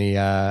commentary on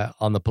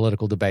the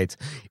political debates.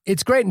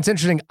 It's great and it's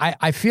interesting.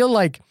 I feel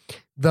like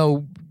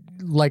though.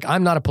 Like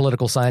I'm not a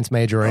political science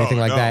major or anything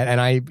like that. And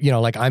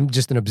I'm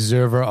just an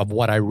observer of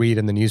what I read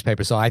in the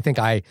newspaper. So I think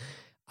I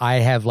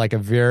have like a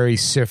very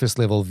surface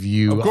level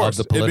view of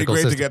the political system. It'd be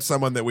great to get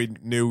someone that we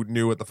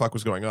knew what the fuck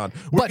was going on.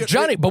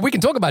 But we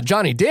can talk about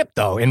Johnny Depp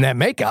though in that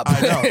makeup.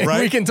 I know,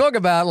 right? We can talk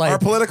about like our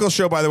political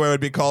show, by the way,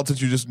 would be called,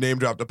 since you just name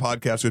dropped a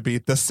podcast, would be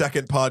the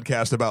second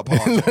podcast about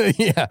politics.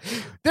 Yeah.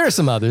 There are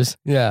some others.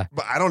 Yeah.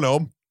 But I don't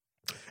know.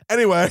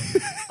 Anyway,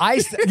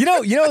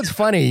 what's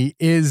funny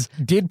is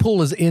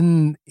Deadpool is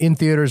in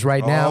theaters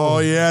right now. Oh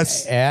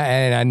yes,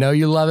 and I know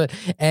you love it.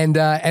 And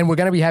we're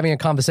going to be having a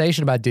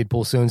conversation about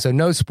Deadpool soon. So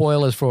no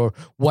spoilers for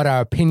what our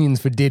opinions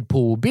for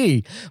Deadpool will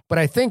be. But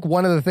I think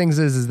one of the things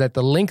is that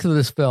the length of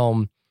this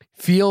film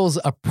feels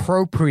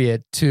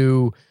appropriate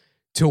to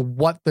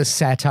what the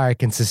satire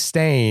can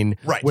sustain,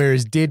 right?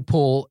 Whereas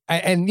Deadpool,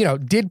 and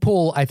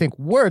Deadpool, I think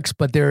works,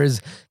 but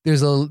there's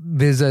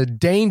a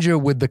danger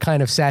with the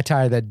kind of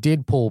satire that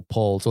Deadpool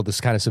pulls, or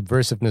this kind of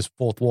subversiveness,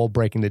 fourth wall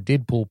breaking that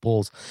Deadpool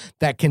pulls,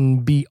 that can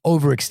be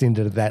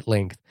overextended at that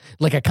length.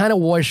 Like I kind of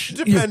wish,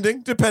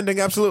 depending,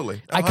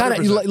 absolutely.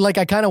 100%.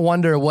 I kind of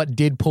wonder what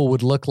Deadpool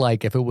would look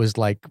like if it was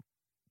like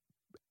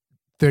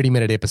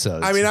 30-minute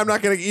episodes. I mean, I'm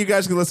not gonna. You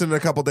guys can listen in a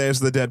couple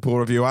days of the Deadpool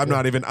review. I'm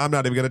not even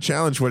gonna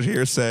challenge what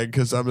you're saying,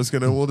 because I'm just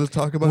gonna. We'll just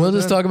talk about. We'll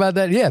just talk about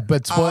that. Yeah,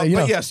 but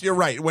yes, you're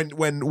right.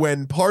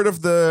 When part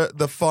of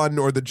the fun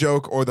or the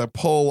joke or the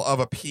pull of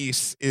a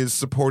piece is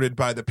supported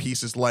by the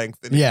piece's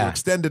length, and if you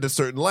extend it a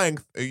certain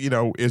length,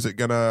 is it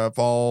gonna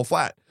fall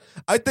flat?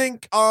 I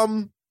think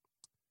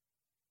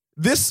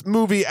this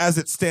movie, as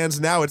it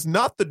stands now, it's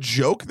not the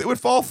joke that would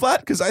fall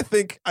flat, because I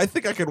think I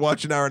could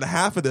watch an hour and a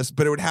half of this,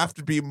 but it would have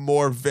to be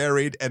more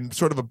varied and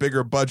sort of a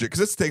bigger budget, because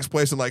this takes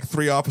place in like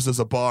 3 offices,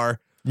 a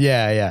bar.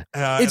 Yeah.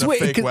 It's a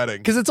fake wedding.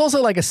 Because it's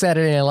also like a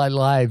Saturday Night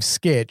Live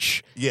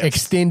sketch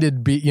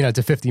extended,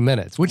 to 50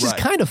 minutes, which is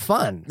kind of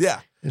fun.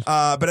 Yeah.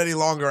 But any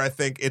longer, I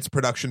think its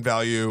production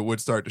value would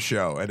start to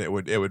show, and it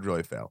would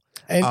really fail.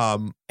 And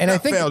I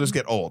think fail, just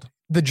get old.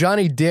 The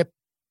Johnny Depp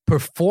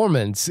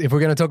performance, if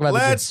we're going to talk about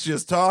let's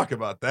just talk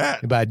about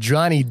that. About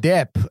Johnny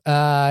Depp.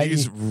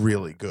 He's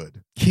really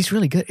good. He's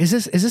really good. Is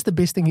this the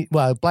best thing?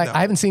 I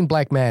haven't seen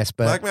Black Mass,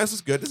 but Black Mass is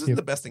good. This isn't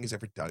the best thing he's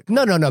ever done.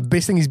 No.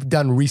 Best thing he's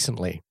done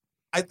recently.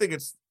 I think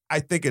it's I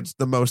think it's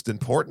the most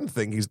important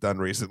thing he's done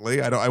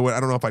recently. I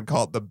don't know if I'd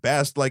call it the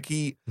best. Like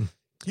you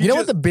know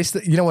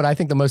what I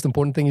think the most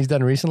important thing he's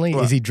done recently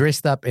is he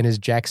dressed up in his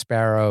Jack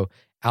Sparrow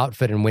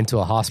outfit and went to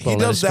a hospital. He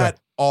does that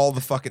all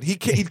the fucking. He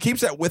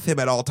keeps that with him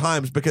at all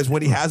times because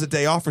when he has a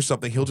day off or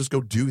something, he'll just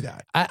go do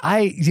that.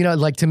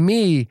 To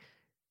me,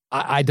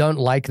 I don't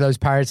like those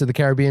Pirates of the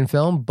Caribbean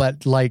film,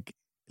 but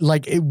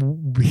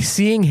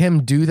seeing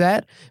him do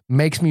that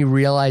makes me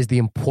realize the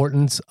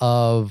importance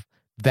of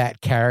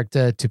that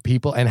character to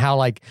people and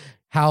how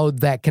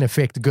that can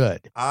affect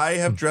good. I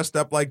have dressed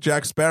up like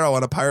Jack Sparrow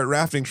on a pirate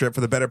rafting trip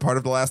for the better part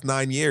of the last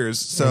 9 years.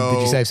 So and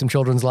did you save some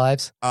children's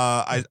lives?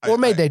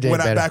 Made their day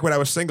better? Back when I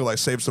was single, I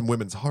saved some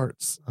women's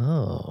hearts.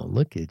 Oh,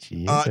 look at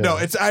you! No,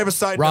 I have a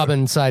side.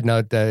 Robin, side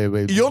note.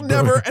 You'll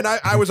never, and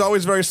I was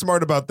always very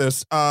smart about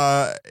this.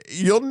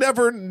 You'll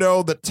never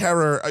know the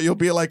terror. You'll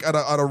be like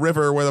on a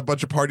river with a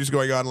bunch of parties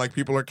going on, like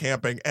people are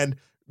camping, and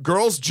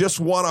girls just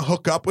want to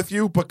hook up with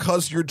you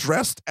because you're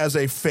dressed as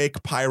a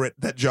fake pirate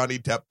that Johnny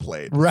Depp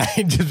played. Right.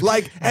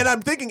 And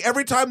I'm thinking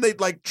every time they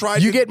try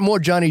you get more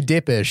Johnny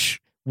Depp-ish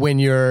when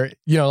your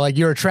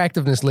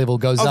attractiveness level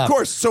goes up. Of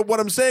course. So what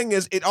I'm saying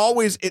is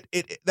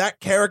that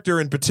character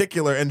in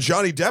particular and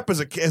Johnny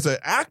Depp as an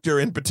actor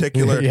in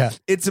particular,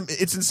 it's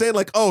insane.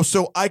 Like, oh,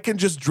 so I can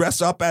just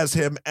dress up as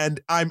him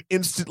and I'm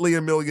instantly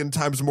a million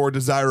times more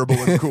desirable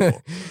and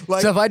cool.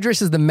 So if I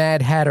dress as the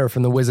Mad Hatter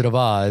from The Wizard of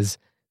Oz,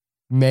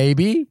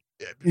 maybe.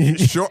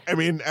 Sure. I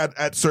mean,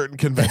 at certain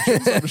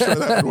conventions, I'm sure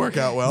that would work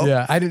out well.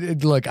 Yeah. I don't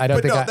think I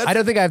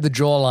have the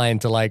jawline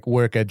to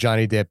work a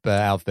Johnny Depp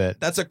outfit.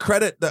 That's a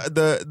credit.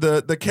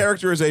 The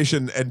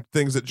characterization and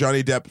things that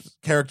Johnny Depp's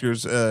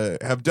characters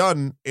have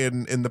done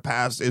in the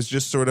past is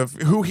just sort of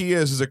who he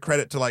is a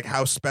credit to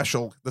how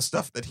special the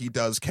stuff that he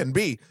does can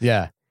be.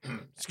 Yeah.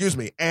 Excuse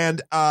me.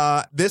 And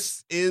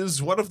this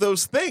is one of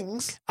those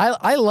things.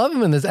 I love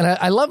him in this. And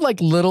I love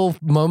little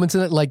moments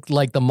in it, like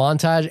the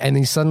montage and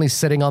he's suddenly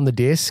sitting on the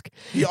desk.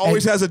 He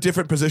always has a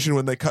different position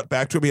when they cut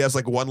back to him. He has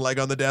one leg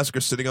on the desk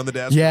or sitting on the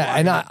desk. Yeah.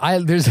 And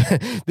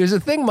there's a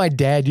thing my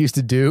dad used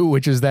to do,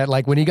 which is that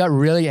when he got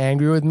really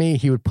angry with me,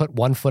 he would put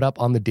one foot up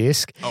on the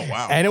desk. Oh,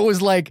 wow. And it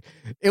was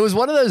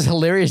one of those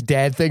hilarious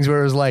dad things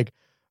where it was like,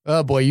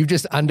 oh boy, you've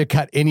just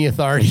undercut any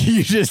authority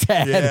you just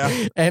had.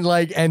 Yeah. And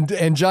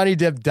and Johnny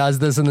Depp does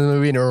this in the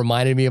movie and it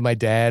reminded me of my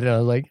dad. And I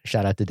was like,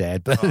 shout out to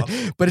Dad. But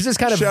it's just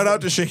kind of shout out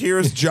to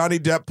Shahir's Johnny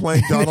Depp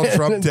playing Donald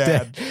Trump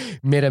dad.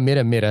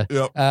 Meta.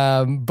 Yep.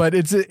 But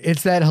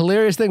it's that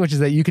hilarious thing, which is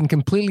that you can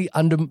completely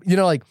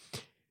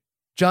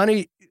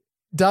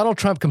Donald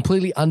Trump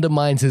completely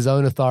undermines his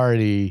own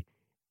authority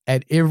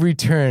at every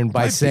turn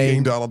by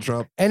saying Donald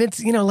Trump. And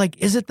it's,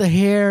 is it the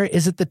hair?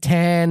 Is it the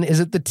tan? Is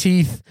it the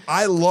teeth?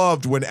 I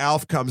loved when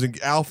Alf comes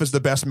and Alf is the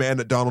best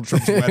man at Donald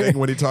Trump's wedding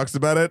when he talks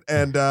about it.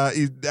 And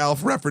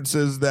Alf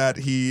references that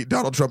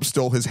Donald Trump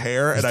stole his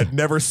hair. And I'd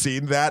never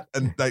seen that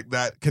and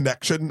that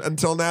connection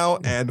until now.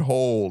 And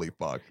holy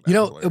fuck.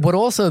 What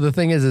also the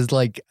thing is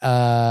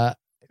the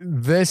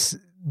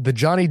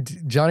Johnny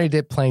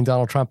Depp playing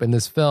Donald Trump in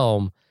this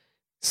film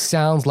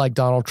sounds like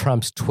Donald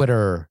Trump's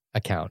Twitter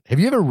account. Have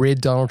you ever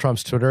read Donald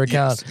Trump's Twitter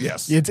account?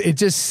 Yes. It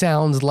just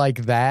sounds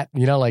like that,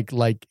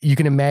 like you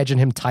can imagine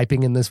him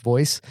typing in this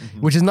voice,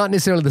 which is not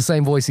necessarily the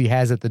same voice he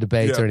has at the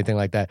debates or anything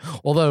like that.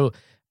 Although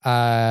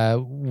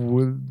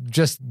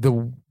just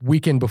the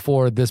weekend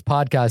before this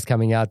podcast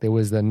coming out, there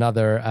was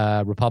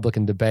another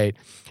Republican debate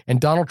and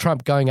Donald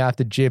Trump going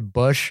after Jeb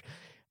Bush.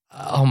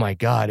 Oh my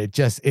God!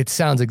 It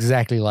sounds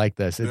exactly like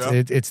this.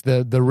 It's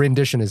the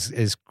rendition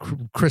is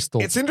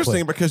crystal. It's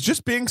interesting because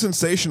just being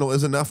sensational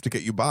is enough to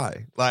get you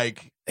by.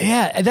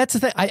 Yeah, that's the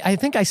thing. I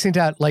think I sent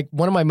out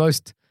one of my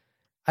most.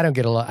 I don't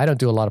do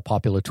a lot of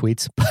popular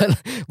tweets, but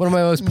one of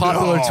my most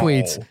popular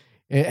tweets,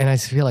 and I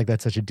feel like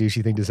that's such a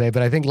douchey thing to say,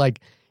 but I think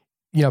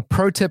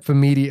pro tip for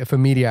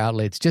media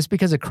outlets: just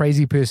because a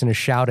crazy person is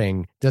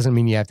shouting doesn't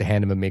mean you have to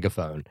hand him a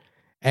megaphone.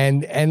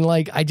 And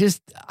I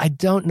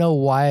don't know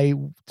why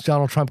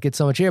Donald Trump gets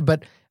so much air,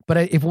 but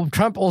if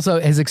Trump also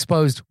has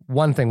exposed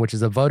one thing, which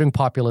is a voting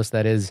populace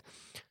that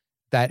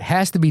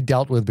has to be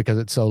dealt with because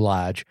it's so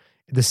large.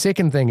 The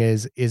second thing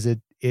is it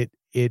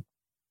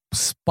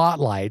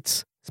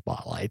spotlights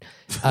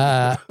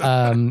the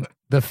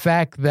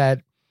fact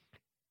that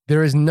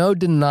there is no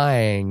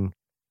denying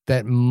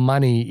that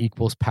money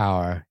equals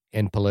power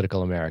in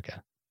political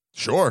America.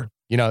 Sure,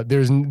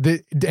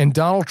 and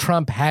Donald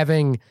Trump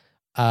having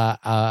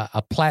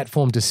a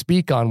platform to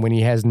speak on when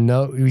he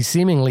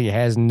seemingly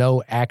has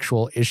no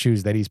actual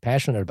issues that he's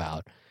passionate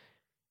about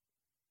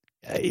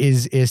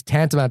is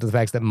tantamount to the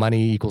fact that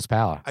money equals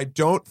power. I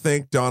don't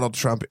think Donald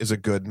Trump is a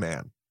good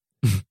man.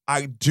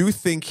 I do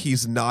think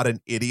he's not an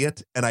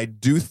idiot, and I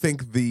do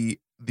think the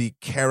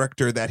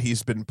character that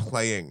he's been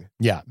playing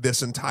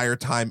this entire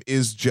time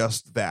is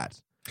just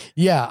that.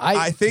 Yeah,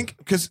 I think,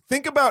 because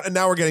think about, and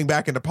now we're getting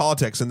back into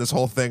politics and this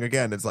whole thing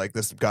again, it's like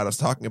this got us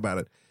talking about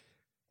it.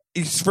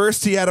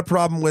 First, he had a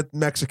problem with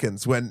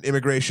Mexicans when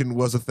immigration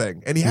was a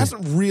thing, and he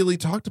hasn't really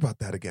talked about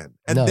that again.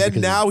 And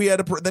now he had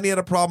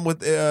a problem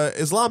with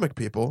Islamic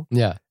people.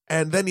 Yeah,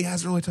 And then he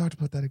hasn't really talked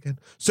about that again.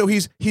 So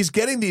he's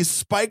getting these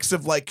spikes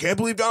of like, can't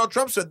believe Donald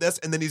Trump said this.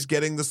 And then he's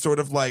getting the sort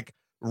of like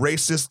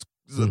racist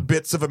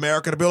bits of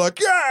America to be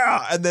like,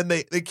 yeah. And then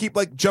they keep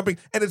like jumping.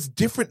 And it's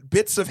different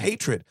bits of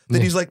hatred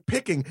that he's like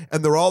picking.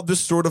 And they're all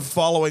just sort of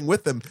following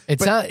with him. It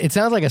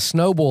sounds like a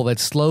snowball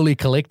that's slowly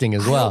collecting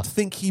as well. I don't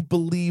think he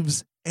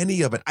believes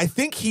any of it. I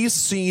think he's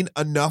seen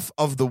enough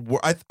of the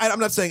world. I'm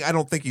not saying I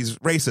don't think he's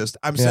racist.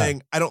 I'm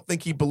saying I don't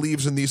think he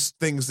believes in these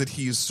things that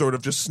he's sort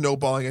of just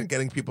snowballing and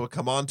getting people to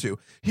come on to.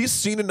 He's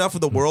seen enough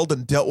of the world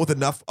and dealt with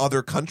enough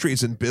other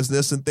countries in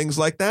business and things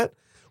like that,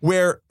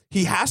 where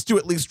he has to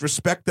at least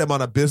respect them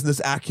on a business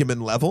acumen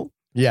level.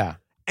 Yeah.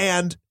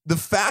 And the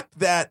fact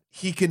that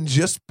he can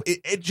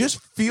it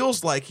just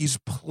feels like he's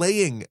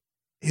playing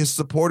his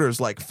supporters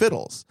like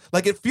fiddles.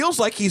 Like it feels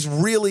like he's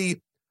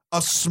really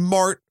a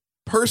smart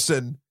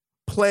person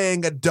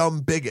playing a dumb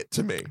bigot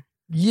to me.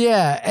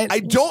 Yeah, and I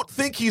don't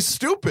think he's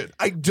stupid.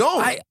 I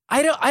don't.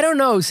 I don't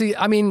know. See,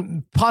 I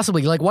mean,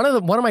 possibly like one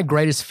of my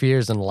greatest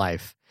fears in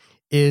life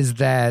is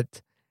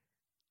that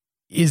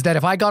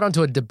if I got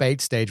onto a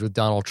debate stage with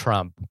Donald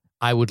Trump,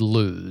 I would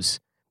lose.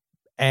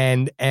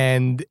 And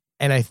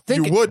I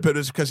think you would, but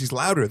it's because he's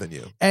louder than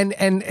you. And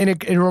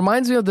it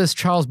reminds me of this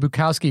Charles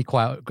Bukowski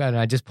quote, and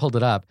I just pulled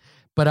it up.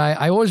 But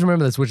I always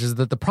remember this, which is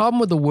that the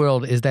problem with the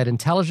world is that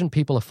intelligent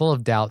people are full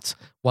of doubts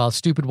while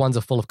stupid ones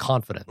are full of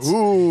confidence.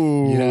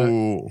 Ooh. You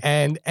know?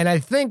 And I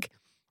think,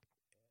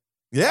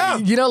 yeah,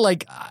 you know,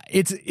 like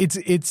it's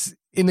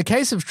in the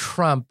case of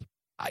Trump.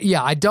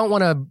 Yeah, I don't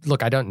want to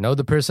look. I don't know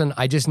the person.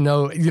 I just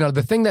know, you know,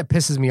 the thing that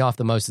pisses me off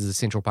the most is the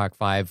Central Park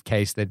 5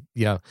 case that,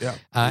 you know,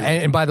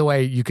 and by the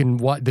way, you can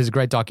watch, there's a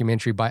great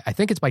documentary I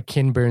think it's by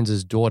Ken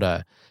Burns'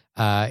 daughter.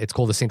 It's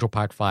called the Central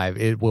Park 5.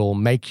 It will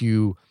make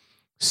you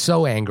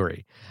so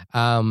angry.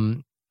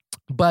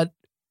 But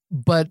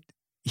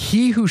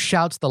he who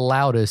shouts the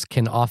loudest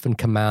can often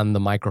command the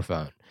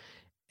microphone.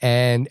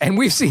 And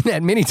we've seen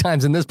that many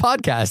times in this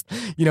podcast,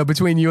 you know,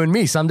 between you and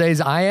me. Some days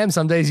I am,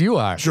 some days you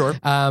are. Sure.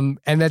 And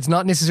that's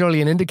not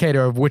necessarily an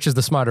indicator of which is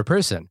the smarter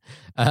person.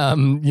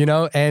 You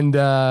know, and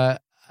I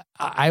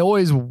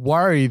always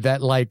worry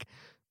that, like,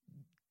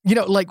 you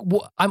know, like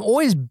I'm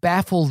always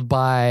baffled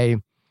by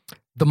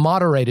the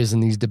moderators in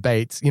these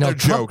debates. You know, they're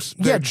jokes.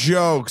 They're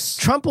jokes.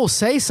 Trump will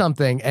say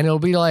something and it'll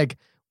be like,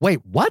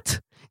 wait, what?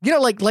 You know,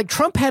 like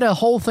Trump had a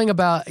whole thing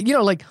about, you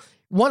know, like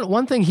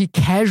one thing he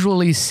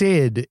casually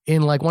said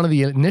in like one of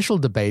the initial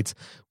debates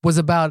was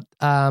about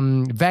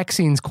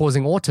vaccines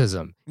causing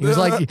autism. He was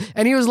like,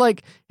 and he was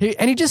like,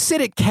 he just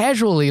said it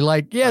casually,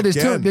 like, yeah,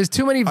 there's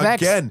too many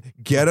vaccines. Again,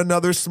 get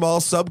another small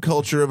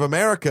subculture of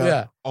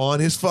America on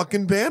his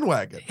fucking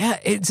bandwagon.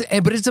 Yeah,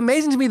 but it's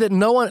amazing to me that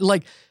no one,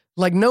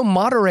 like no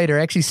moderator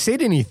actually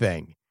said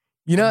anything.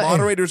 You know,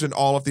 moderators in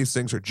all of these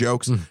things are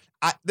jokes.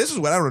 This is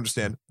what I don't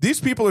understand.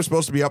 These people are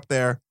supposed to be up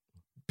there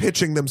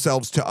pitching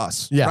themselves to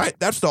us. Yeah. Right?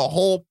 That's the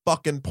whole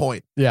fucking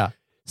point. Yeah.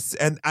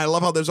 And I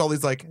love how there's all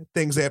these like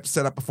things they have to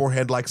set up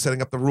beforehand, like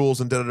setting up the rules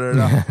and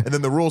and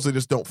then the rules they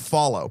just don't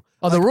follow.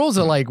 Oh, the rules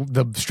are like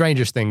the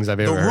strangest things I've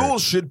ever heard. The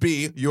rules should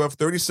be you have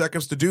 30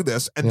 seconds to do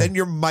this, and then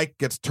your mic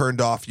gets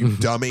turned off, you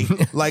dummy.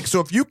 Like,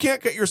 so if you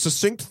can't get your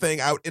succinct thing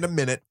out in a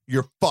minute,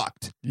 you're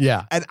fucked.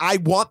 Yeah. And I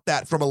want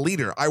that from a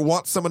leader. I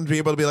want someone to be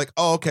able to be like,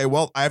 oh, okay,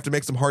 well, I have to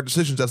make some hard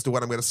decisions as to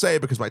what I'm going to say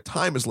because my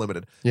time is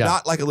limited. Yeah.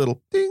 Not like a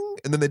little ding,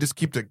 and then they just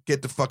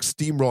get to fuck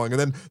steamrolling,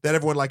 and then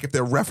everyone, like, if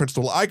they're referenced,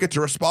 well, I get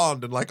to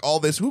respond, and like all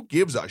this, who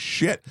gives a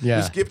shit?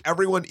 Yeah. Just give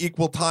everyone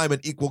equal time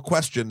and equal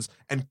questions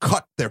and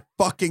cut their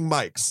fucking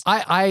mics.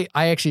 I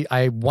actually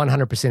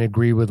 100%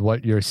 agree with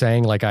what you're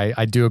saying. Like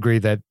I do agree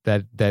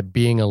that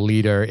being a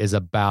leader is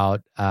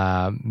about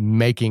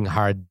making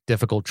hard,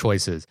 difficult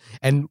choices.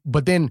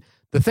 But then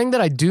the thing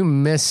that I do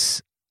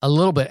miss a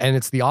little bit, and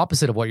it's the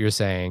opposite of what you're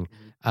saying,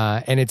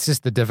 and it's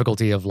just the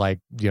difficulty of, like,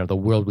 you know, the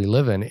world we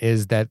live in,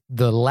 is that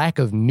the lack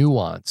of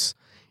nuance,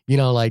 you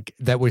know, like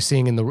that we're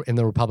seeing in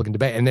the Republican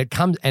debate,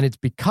 and it's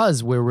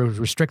because we're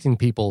restricting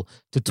people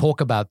to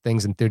talk about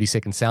things in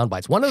 30-second sound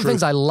bites. One of the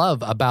things I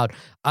love about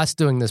us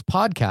doing this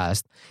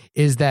podcast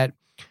is that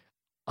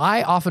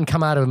I often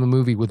come out of a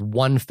movie with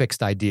one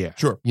fixed idea.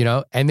 Sure. You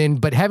know, and then,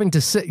 but having to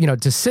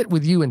sit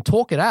with you and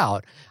talk it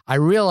out, I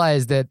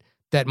realize that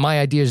my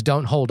ideas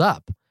don't hold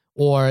up,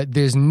 or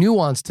there's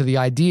nuance to the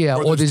idea,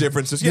 or there's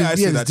differences. Yeah, I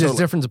see that.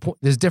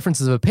 There's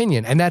differences of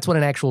opinion, and that's what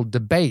an actual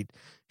debate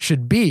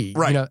should be.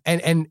 Right. You know,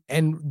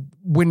 and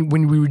when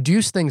we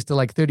reduce things to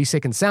like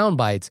 30-second sound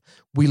bites,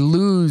 we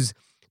lose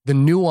the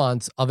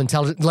nuance of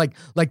intelligence,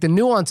 like the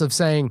nuance of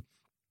saying,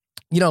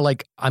 you know,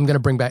 like, I'm going to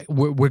bring back,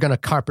 we're going to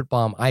carpet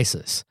bomb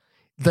ISIS.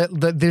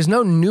 There's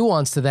no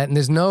nuance to that, and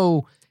there's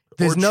no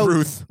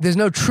truth. There's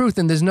no truth,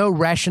 and there's no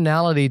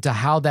rationality to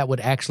how that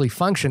would actually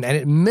function, and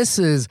it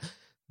misses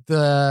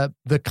the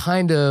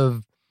kind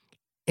of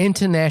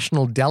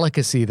international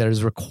delicacy that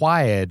is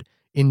required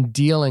in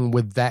dealing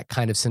with that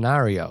kind of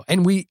scenario.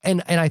 And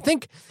I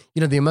think,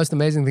 the most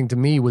amazing thing to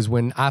me was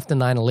when after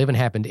 9/11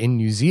 happened in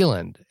New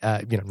Zealand,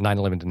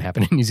 9/11 didn't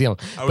happen in New Zealand.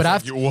 But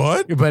after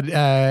what? But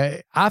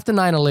after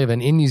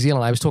 9/11 in New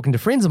Zealand, I was talking to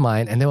friends of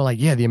mine and they were like,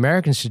 yeah, the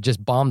Americans should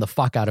just bomb the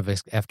fuck out of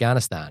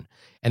Afghanistan.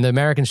 And the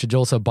Americans should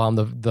also bomb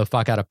the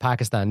fuck out of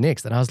Pakistan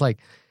next. And I was like,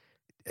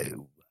 that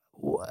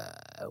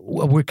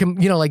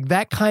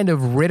kind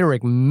of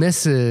rhetoric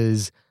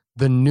misses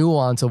the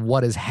nuance of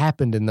what has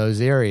happened in those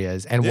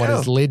areas and what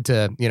has led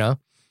to,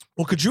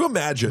 Well, could you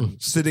imagine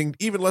sitting,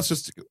 even let's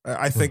just,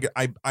 I think,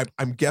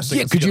 I'm guessing.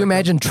 Yeah, could you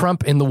imagine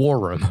Trump in the war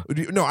room?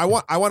 No, I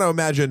want to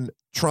imagine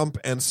Trump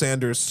and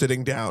Sanders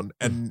sitting down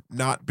and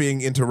not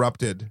being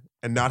interrupted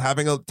and not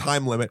having a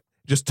time limit,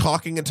 just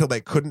talking until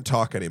they couldn't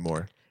talk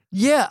anymore.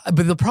 Yeah,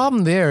 but the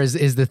problem there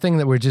is the thing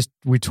that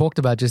we talked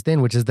about just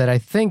then, which is that I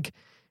think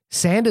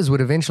Sanders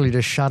would eventually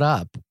just shut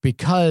up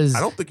because I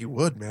don't think he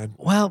would, man.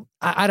 Well,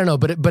 I don't know,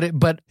 but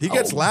he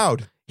gets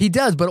loud. He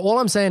does, but all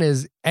I'm saying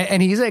is,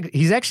 and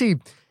he's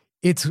actually,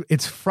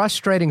 it's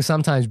frustrating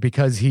sometimes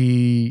because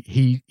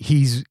he's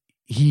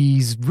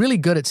really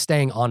good at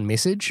staying on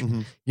message.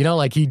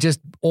 Like he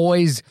just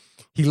always.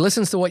 He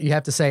listens to what you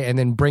have to say and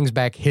then brings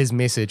back his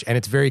message, and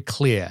it's very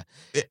clear.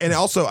 And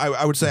also,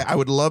 I would say I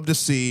would love to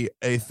see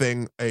a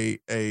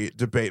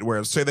debate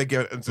where, say, they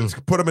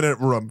put them in a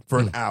room for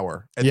an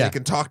hour, and they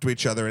can talk to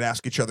each other and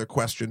ask each other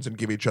questions and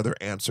give each other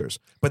answers.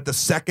 But the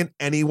second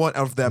any one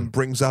of them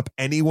brings up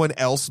anyone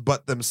else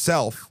but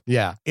themselves,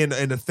 in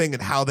a thing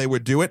and how they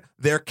would do it,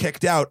 they're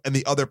kicked out, and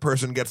the other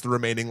person gets the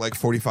remaining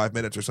 45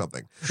 minutes or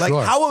something. Like,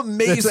 how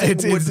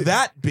amazing would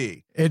that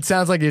be? It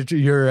sounds like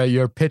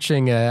you're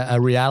pitching a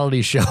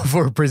reality show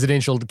for a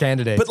presidential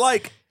candidate. But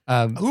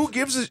who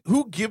gives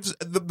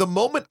the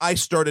moment I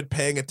started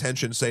paying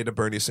attention, say, to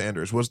Bernie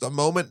Sanders was the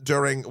moment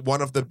during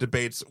one of the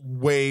debates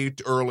way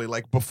early,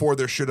 before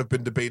there should have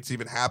been debates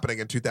even happening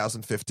in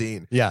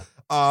 2015. Yeah.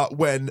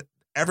 When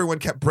everyone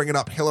kept bringing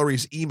up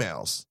Hillary's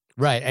emails.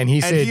 Right. And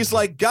he's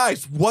like,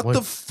 guys, what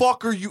the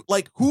fuck are you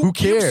who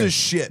cares? Gives a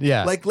shit?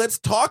 Yeah. Let's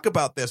talk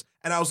about this.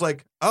 And I was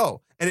like,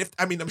 oh. And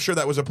I'm sure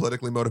that was a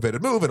politically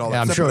motivated move and all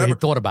that. I'm stuff, sure whatever. he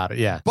thought about it.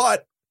 Yeah.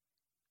 But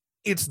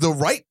it's the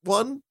right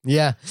one.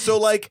 Yeah.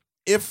 So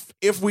if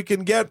we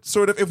can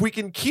if we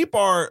can keep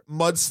our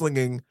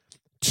mudslinging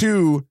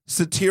to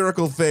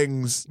satirical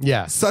things,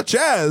 such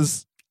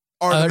as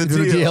Art of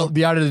the Deal.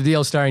 The Art of the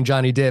Deal starring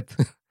Johnny Depp.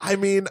 I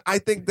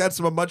think that's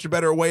a much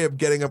better way of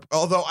getting up.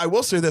 Although I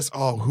will say this,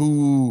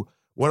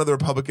 one of the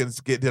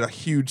Republicans did a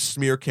huge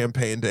smear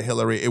campaign to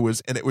Hillary. It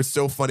was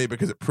so funny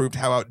because it proved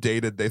how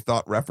outdated they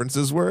thought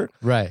references were.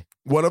 Right.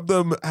 One of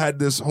them had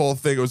this whole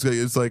thing.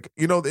 It's like,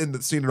 in the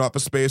scene in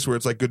Office Space where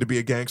it's like good to be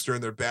a gangster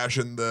and they're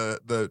bashing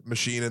the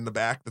machine in the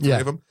back, the three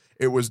of them.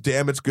 It was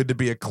Damn It's Good to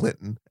Be a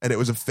Clinton, and it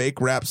was a fake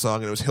rap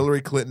song, and it was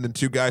Hillary Clinton and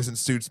two guys in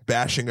suits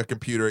bashing a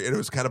computer, and it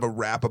was kind of a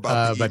rap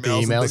about the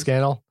email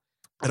scandal.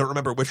 I don't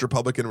remember which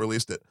Republican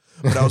released it,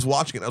 but I was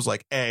watching it. I was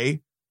like,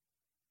 A,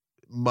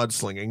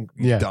 mudslinging,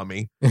 you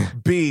dummy.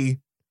 B,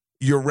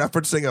 you're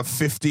referencing a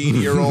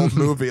 15-year-old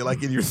movie,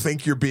 and you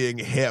think you're being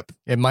hip.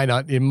 It might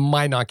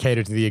not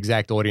cater to the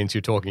exact audience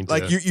you're talking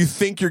to. You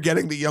think you're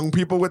getting the young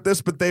people with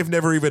this, but they've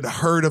never even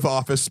heard of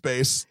Office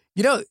Space.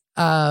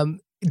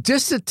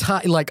 Just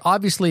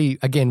obviously,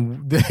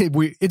 again,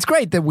 it's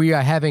great that we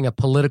are having a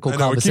political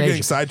conversation. We keep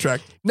getting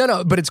sidetracked.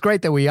 No, but it's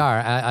great that we are.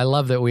 I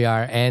love that we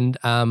are. And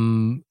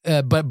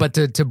but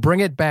to bring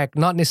it back,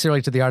 not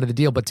necessarily to the Art of the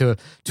Deal, but to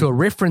a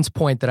reference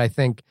point that I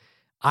think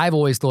I've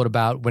always thought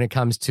about when it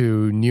comes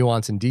to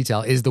nuance and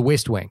detail is The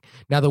West Wing.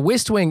 Now, The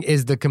West Wing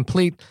is the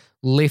complete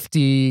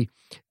lefty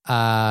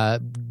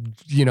dream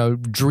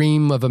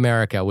of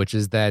America, which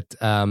is that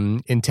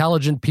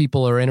intelligent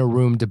people are in a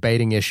room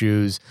debating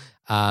issues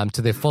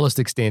to their fullest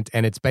extent.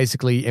 And it's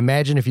basically,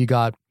 imagine if you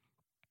got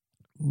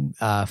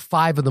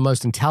 5 of the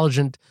most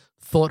intelligent,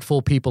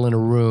 thoughtful people in a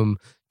room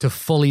to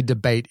fully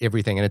debate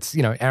everything. And it's,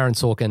 Aaron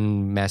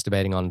Sorkin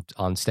masturbating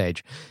on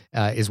stage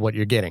is what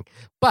you're getting.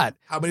 But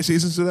how many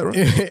seasons did that run?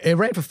 It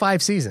ran for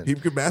 5 seasons. He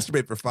could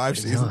masturbate for 5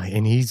 seasons.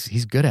 And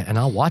he's good at it, and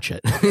I'll watch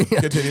it.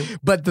 Continue.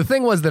 But the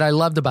thing was that I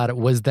loved about it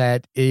was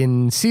that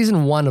in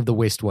season 1 of The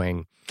West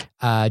Wing,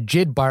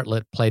 Jed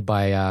Bartlett, played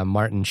by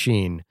Martin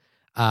Sheen,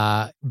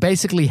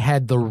 basically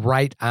had the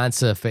right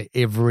answer for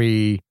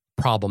every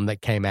problem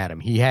that came at him.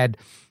 He had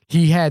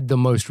the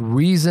most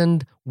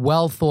reasoned,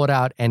 well thought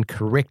out, and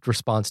correct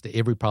response to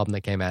every problem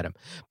that came at him.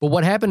 But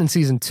what happened in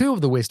season 2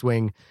 of The West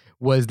Wing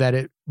was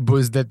that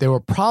there were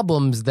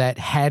problems that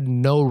had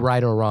no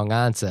right or wrong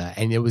answer,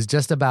 and it was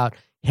just about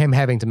him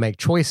having to make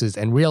choices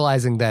and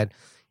realizing that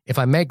if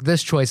I make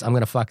this choice, I'm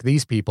going to fuck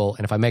these people,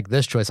 and if I make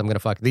this choice, I'm going to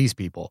fuck these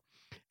people.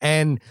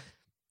 And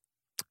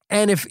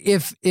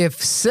if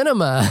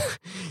cinema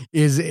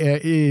is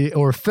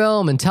or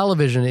film and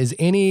television is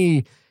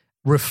any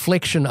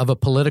reflection of a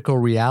political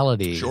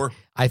reality, sure,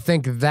 I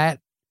think that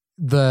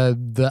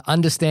the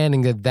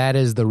understanding that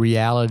is the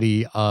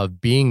reality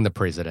of being the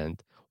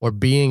president or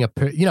being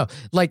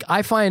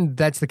I find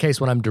that's the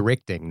case when I'm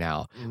directing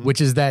now,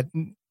 which is that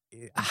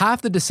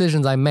half the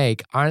decisions I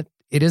make aren't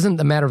it isn't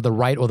a matter of the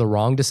right or the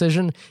wrong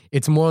decision.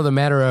 It's more the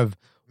matter of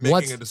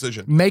Making a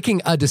decision.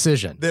 Making a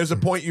decision. There's a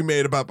point you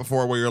made about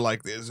before where you're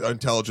like,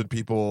 intelligent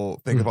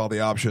people think of all the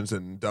options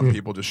and dumb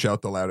people just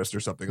shout the loudest or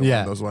something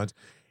along those lines.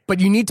 But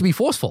you need to be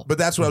forceful. But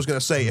that's what I was going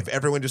to say. If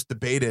everyone just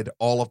debated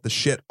all of the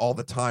shit all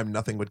the time,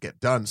 nothing would get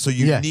done. So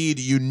you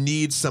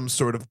need some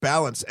sort of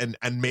balance, and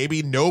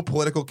maybe no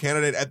political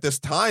candidate at this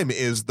time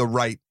is the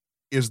right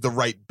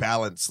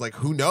balance. Like,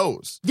 who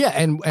knows? Yeah,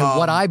 and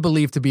what I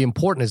believe to be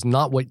important is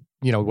not what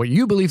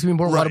you believe to be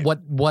important.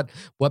 Right.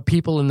 What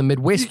people in the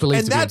Midwest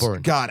believe to be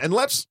important. God, and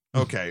let's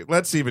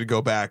even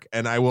go back.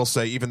 And I will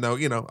say, even though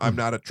I'm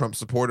not a Trump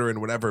supporter and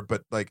whatever,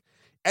 but like,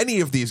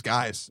 any of these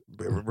guys,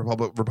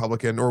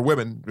 Republican or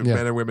women,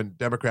 men and women,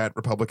 Democrat,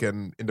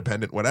 Republican,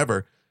 Independent,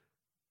 whatever.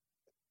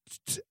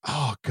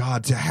 Oh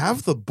God, to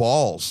have the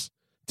balls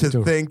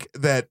to think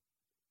that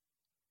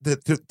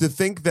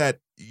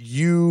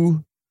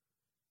you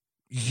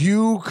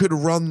could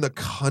run the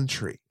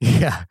country.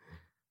 Yeah.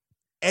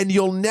 And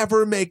you'll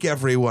never make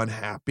everyone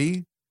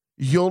happy.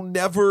 You'll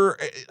never.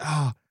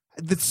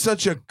 It's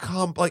such a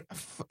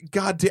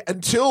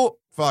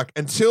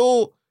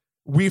until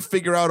we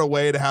figure out a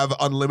way to have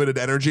unlimited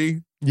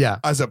energy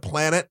as a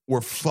planet,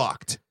 we're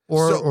fucked.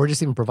 Or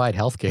just even provide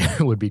healthcare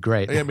would be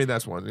great. I mean,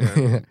 that's one.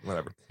 Yeah,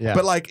 whatever. Yeah.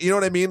 But like, you know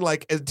what I mean?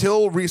 Like,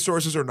 until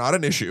resources are not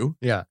an issue,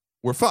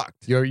 we're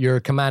fucked.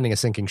 You're commanding a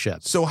sinking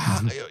ship. So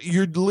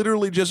you're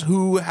literally just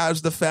who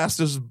has the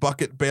fastest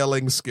bucket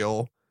bailing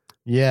skill.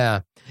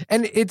 Yeah.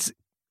 And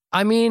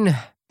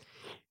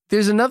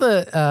there's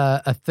another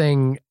a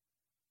thing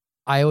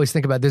I always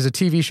think about. There's a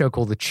TV show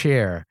called The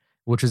Chair,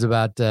 which was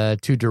about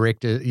two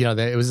directors.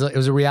 It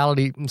was a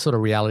reality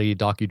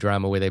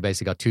docudrama where they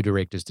basically got two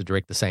directors to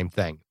direct the same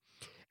thing.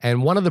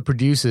 And one of the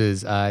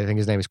producers, I think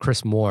his name is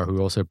Chris Moore, who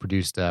also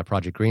produced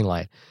Project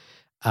Greenlight,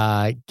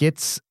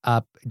 gets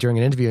up during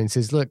an interview and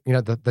says, look,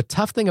 the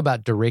tough thing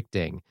about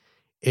directing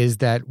is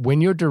that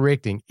when you're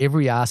directing,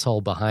 every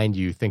asshole behind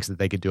you thinks that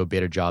they could do a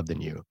better job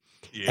than you.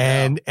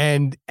 Yeah.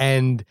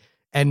 And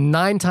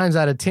 9 times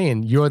out of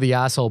 10, you're the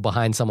asshole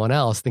behind someone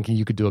else thinking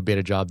you could do a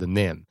better job than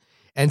them.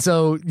 And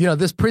so,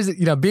 this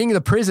being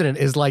the president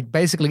is like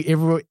basically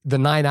the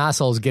 9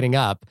 assholes getting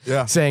up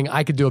saying,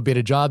 I could do a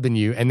better job than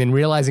you. And then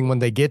realizing when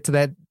they get to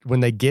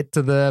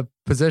the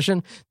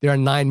position, there are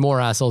 9 more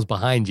assholes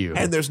behind you.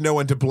 And there's no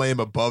one to blame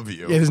above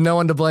you. There's no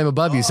one to blame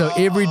above you. So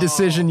every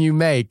decision you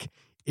make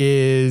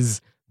is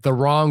the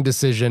wrong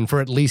decision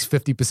for at least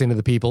 50% of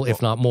the people,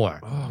 if not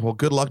more. Well,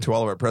 good luck to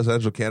all of our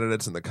presidential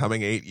candidates in the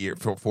coming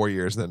 4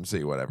 years, then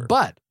see whatever.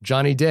 But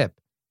Johnny Depp,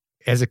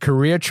 as a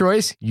career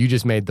choice, you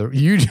just made the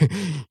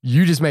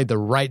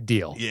right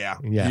deal. Yeah,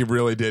 he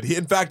really did.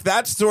 In fact,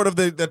 that's sort of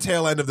the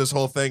tail end of this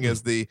whole thing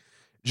is the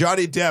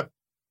Johnny Depp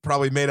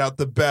probably made out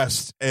the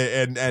best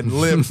and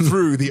lived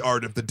through the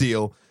art of the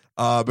deal.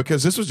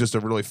 Because this was just a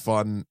really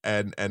fun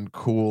and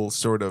cool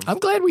sort of. I'm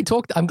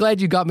glad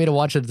you got me to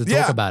watch it to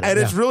talk about it. And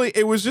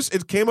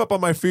it came up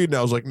on my feed and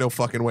I was like, no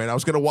fucking way. And I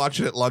was going to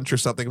watch it at lunch or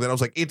something. Then I was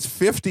like, it's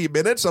 50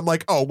 minutes. I'm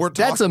like, oh, we're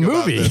talking That's a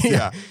movie. About this.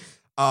 Yeah.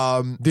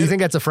 Do you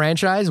think that's a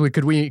franchise?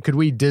 Could we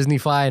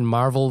Disneyfy and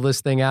Marvel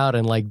this thing out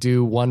and like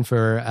do one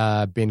for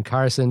Ben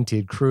Carson,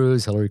 Ted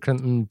Cruz, Hillary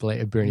Clinton,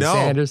 Bernie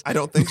Sanders? I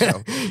don't think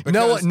so.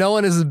 No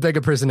one is as big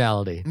a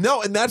personality.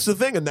 No, and that's the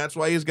thing, and that's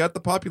why he's got the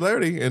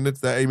popularity. And it's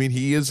that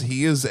he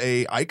is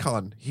a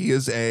icon. He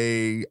is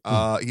a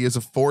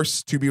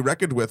force to be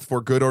reckoned with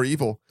for good or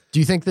evil. Do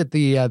you think that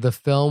the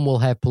film will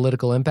have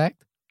political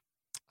impact?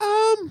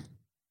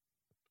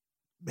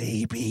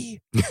 Maybe,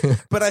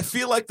 but I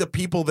feel like the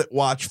people that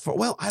watch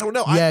I don't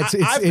know. Yeah,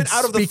 I've been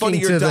out of the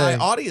Funny or Die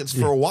audience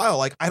for a while.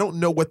 Like, I don't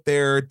know what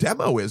their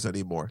demo is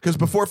anymore. Because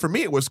before, for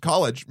me, it was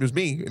college. It was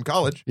me in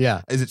college.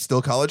 Yeah. Is it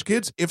still college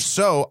kids? If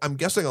so, I'm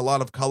guessing a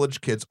lot of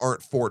college kids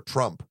aren't for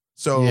Trump.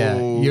 So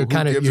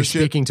you're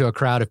speaking to a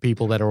crowd of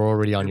people that are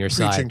already on your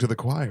side. Preaching to the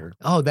choir.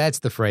 Oh, that's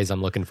the phrase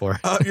I'm looking for.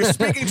 You're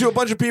speaking to a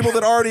bunch of people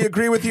that already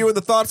agree with you in the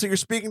thoughts that you're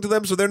speaking to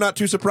them, so they're not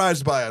too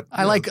surprised by it.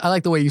 I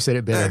like the way you said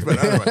it, Ben.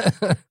 But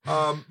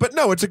anyway, but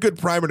no, it's a good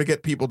primer to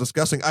get people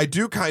discussing. I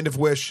do kind of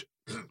wish.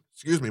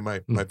 Excuse me,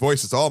 my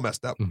voice is all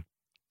messed up.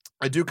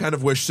 I do kind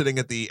of wish sitting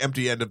at the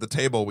empty end of the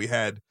table we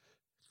had.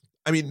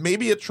 I mean,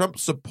 maybe a Trump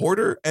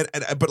supporter,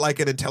 but like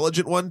an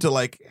intelligent one to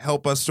like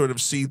help us sort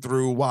of see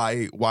through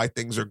why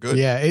things are good.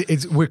 Yeah,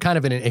 we're kind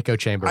of in an echo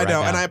chamber. I know,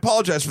 right now. and I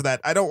apologize for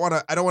that. I don't want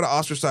to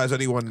ostracize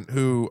anyone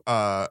who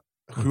because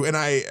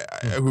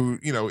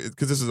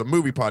this is a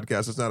movie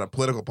podcast. It's not a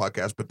political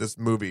podcast, but this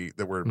movie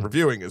that we're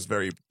reviewing is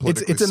very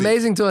politically. It's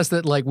amazing to us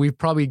that like we've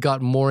probably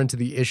got more into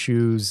the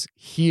issues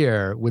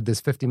here with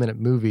this 50-minute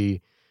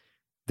movie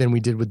than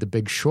we did with The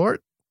Big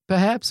Short.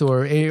 Perhaps,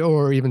 or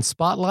even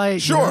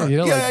Spotlight. Sure.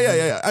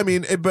 Yeah. I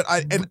mean, this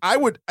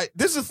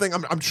is the thing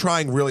I'm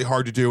trying really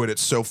hard to do, and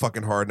it's so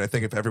fucking hard. And I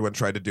think if everyone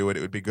tried to do it,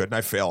 it would be good. And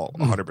I fail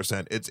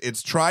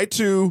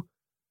 100%.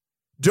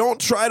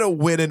 Don't try to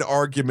win an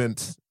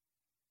argument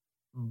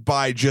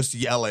by just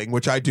yelling,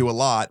 which I do a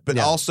lot, but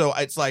Yeah. also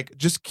it's like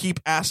just keep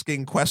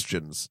asking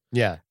questions.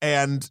 Yeah.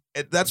 And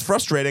that's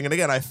frustrating. And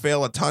again, I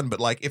fail a ton, but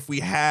like if we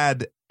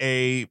had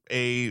a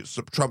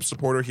Trump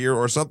supporter here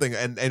or something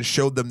and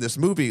showed them this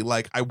movie,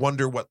 like I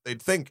wonder what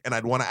they'd think, and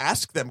I'd want to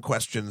ask them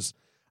questions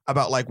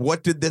about like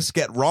what did this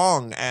get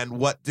wrong and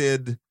what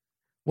did.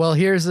 Well,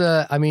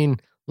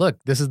 look,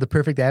 this is the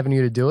perfect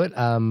avenue to do it.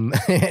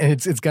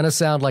 It's going to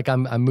sound like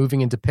I'm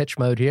moving into pitch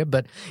mode here,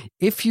 but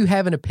if you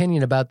have an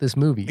opinion about this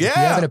movie, if you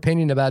have an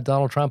opinion about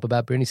Donald Trump,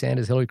 about Bernie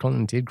Sanders, Hillary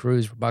Clinton, Ted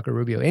Cruz, Marco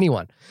Rubio,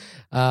 anyone,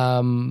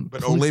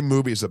 but only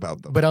movies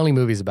about them. But only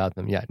movies about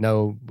them. Yeah,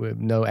 no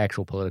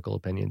actual political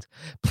opinions.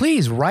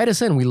 Please write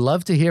us in. We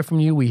love to hear from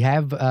you. We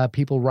have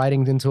people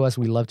writing into us.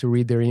 We love to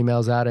read their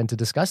emails out and to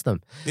discuss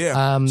them.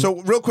 Yeah.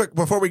 So real quick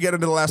before we get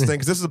into the last thing,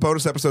 because this is a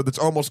bonus episode that's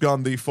almost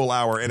gone the full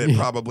hour, and it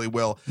probably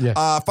will.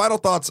 Yeah. Final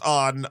thoughts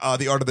on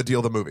The Art of the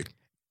Deal, the movie.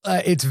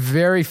 It's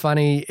very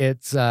funny.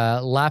 It's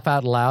laugh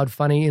out loud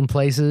funny in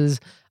places.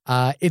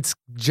 It's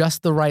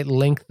just the right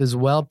length as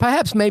well.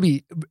 Perhaps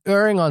maybe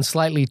erring on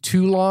slightly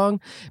too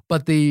long,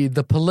 but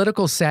the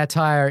political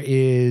satire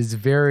is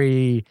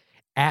very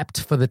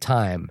apt for the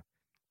time.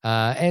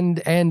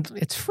 And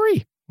it's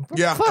free.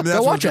 Yeah, Fuck, I mean,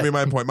 that's watch going to it. be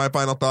my point. My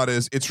final thought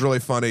is it's really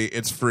funny.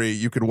 It's free.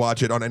 You can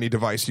watch it on any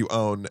device you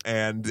own,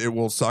 and it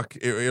will suck.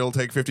 It'll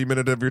take 50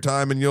 minutes of your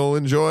time, and you'll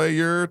enjoy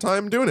your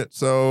time doing it.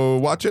 So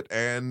watch it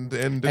and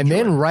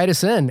then write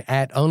us in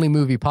at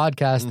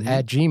onlymoviepodcast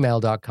at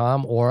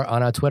gmail.com or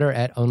on our Twitter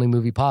at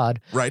onlymoviepod.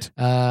 Right.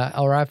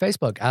 Or our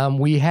Facebook.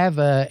 We have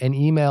an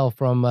email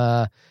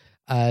from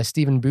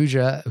Stephen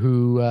Buja,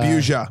 who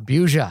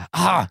Buja.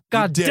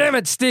 God damn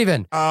it,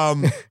 Stephen.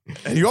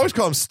 And you always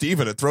call him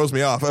Stephen. It throws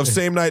me off. Of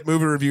Same Night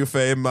Movie Review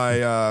fame,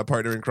 my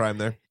partner in crime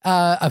there.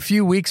 A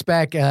few weeks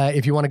back,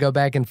 if you want to go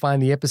back and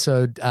find the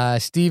episode,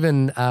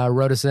 Stephen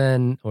wrote us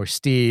in, or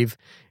Steve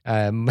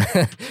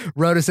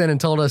wrote us in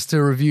and told us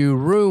to review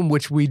Room,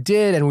 which we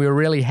did, and we were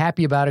really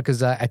happy about it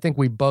because I think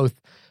we both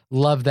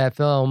loved that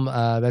film.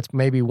 That's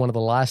maybe one of the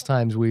last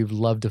times we've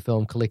loved a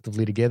film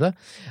collectively together.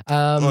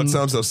 It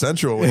sounds so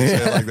sensual when you say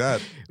it like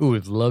that. Ooh,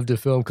 we've loved a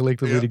film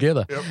collectively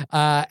together.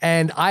 Yep.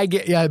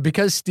 And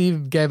because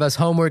Steve gave us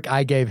homework,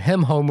 I gave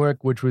him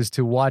homework, which was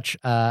to watch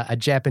a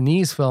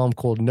Japanese film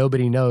called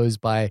Nobody Knows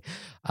by,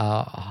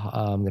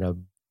 I'm going to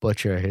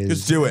butcher his.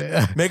 Just do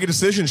it. Make a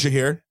decision,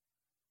 Shahir.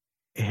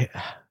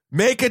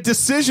 Make a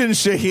decision,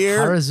 Shahir.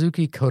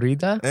 Harazuki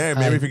Korida? Hey,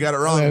 maybe if you got it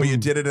wrong, but you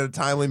did it in a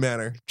timely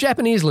manner.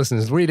 Japanese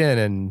listeners, read in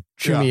and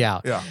chew me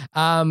out. Yeah.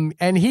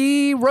 And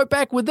he wrote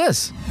back with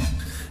this.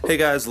 Hey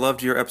guys,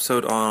 loved your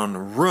episode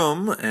on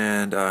Room,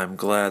 and I'm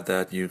glad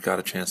that you got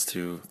a chance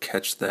to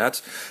catch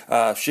that.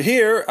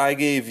 Shahir, I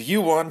gave you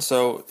one,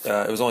 so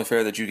it was only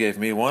fair that you gave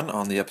me one.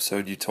 On the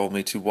episode, you told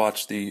me to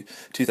watch the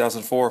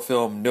 2004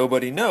 film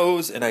Nobody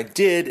Knows, and I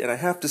did, and I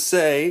have to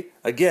say,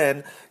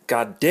 again,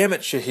 God damn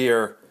it,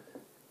 Shahir,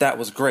 that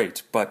was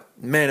great, but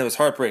man, it was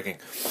heartbreaking.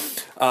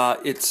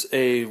 It's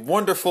a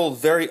wonderful,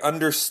 very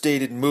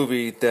understated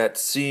movie that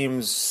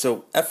seems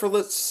so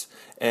effortless,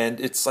 and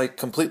it's like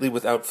completely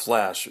without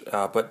flash.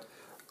 But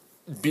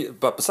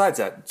besides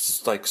that,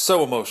 it's like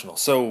so emotional,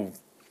 so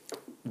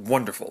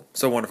wonderful,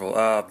 so wonderful.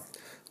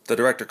 The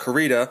director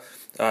Kurita,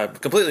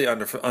 completely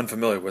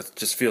unfamiliar with,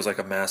 just feels like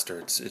a master.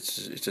 It's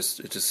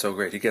just so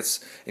great. He gets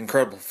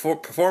incredible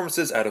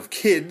performances out of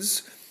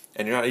kids.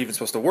 And you're not even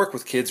supposed to work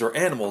with kids or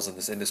animals in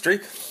this industry.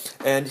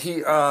 And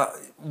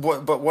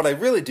what I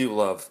really do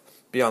love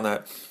beyond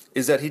that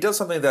is that he does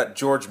something that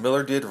George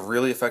Miller did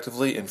really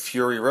effectively in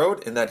Fury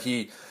Road, in that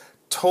he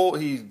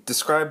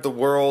described the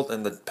world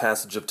and the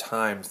passage of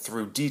time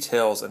through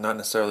details and not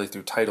necessarily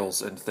through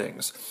titles and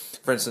things.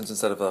 For instance,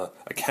 instead of a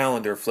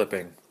calendar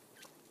flipping,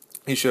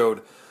 he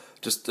showed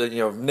just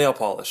nail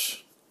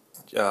polish.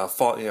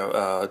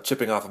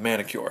 Chipping off a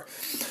manicure.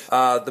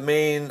 The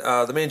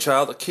main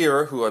child,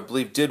 Akira, who I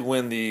believe did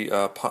win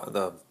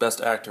the best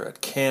actor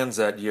at Cannes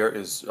that year,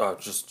 is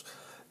just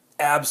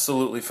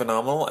absolutely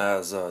phenomenal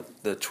as the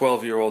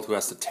 12-year-old who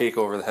has to take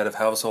over the head of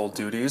household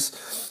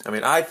duties. I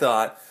mean, I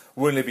thought,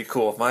 wouldn't it be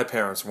cool if my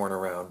parents weren't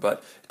around?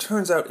 But it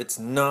turns out it's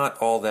not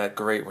all that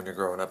great when you're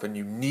growing up, and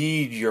you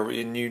need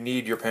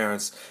your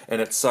parents,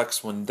 and it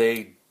sucks when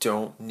they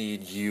don't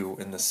need you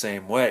in the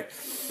same way.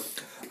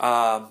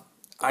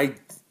 I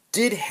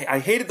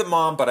hated the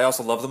mom, but I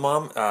also love the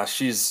mom.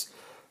 She's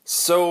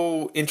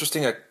so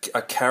interesting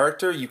a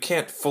character. You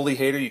can't fully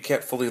hate her. You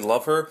can't fully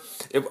love her.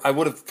 I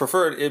would have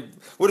preferred, it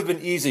would have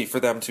been easy for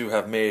them to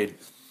have made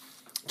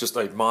just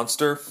a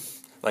monster,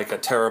 like a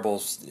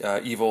terrible,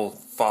 evil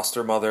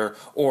foster mother,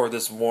 or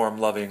this warm,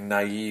 loving,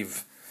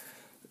 naive,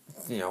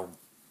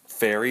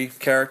 fairy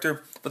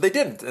character. But they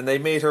didn't, and they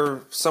made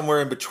her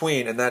somewhere in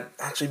between, and that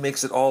actually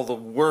makes it all the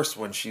worse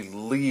when she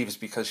leaves,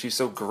 because she's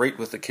so great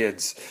with the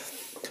kids.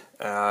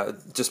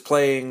 Just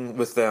playing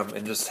with them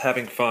and just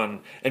having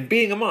fun and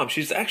being a mom.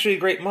 She's actually a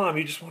great mom.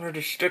 You just want her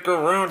to stick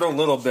around a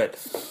little bit,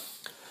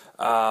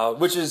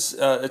 which is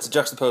it's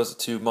juxtaposed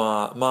to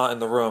Ma in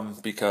the Room,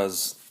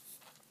 because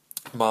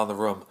Ma in the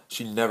Room,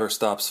 she never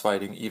stops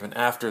fighting even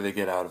after they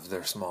get out of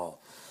their small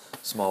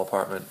small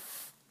apartment,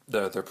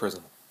 their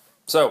prison.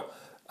 So,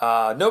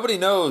 Nobody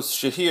Knows,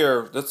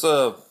 Shahir.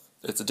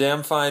 It's a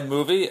damn fine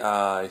movie.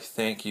 I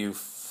thank you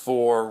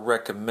for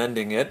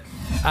recommending it.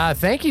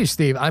 Thank you,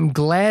 Steve. I'm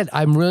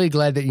really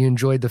glad that you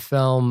enjoyed the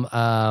film.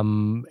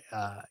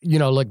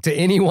 Look, to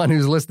anyone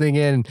who's listening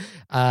in,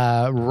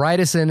 write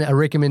us in a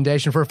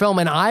recommendation for a film,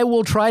 and I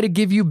will try to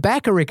give you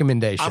back a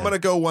recommendation. I'm going to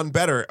go one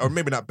better, or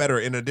maybe not better,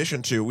 in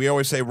addition to, we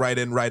always say write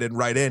in.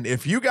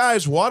 If you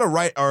guys want to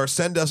write or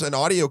send us an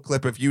audio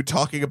clip of you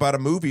talking about a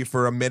movie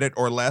for a minute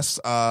or less,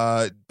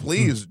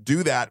 please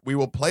do that. We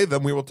will play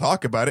them. We will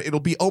talk about it.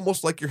 It'll be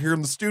almost like you're here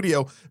in the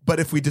studio, but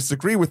if we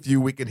disagree with you,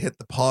 we can hit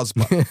the pause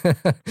button.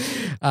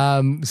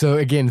 So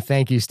again,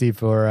 thank you, Steve,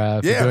 for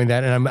doing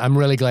that, and I'm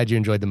really glad you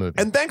enjoyed the movie.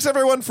 And thanks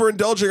everyone for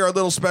indulging our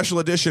little special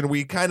edition.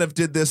 We kind of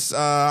did this,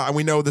 and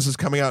we know this is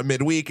coming out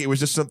midweek. It was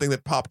just something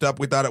that popped up.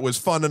 We thought it was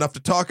fun enough to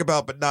talk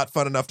about, but not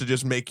fun enough to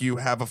just make you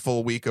have a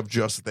full week of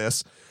just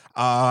this.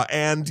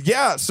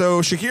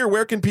 So Shahir,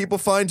 where can people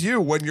find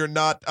you when you're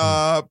not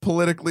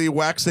politically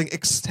waxing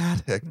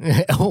ecstatic?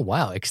 Oh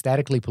wow,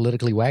 ecstatically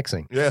politically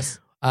waxing. Yes.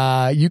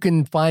 You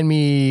can find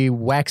me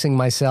waxing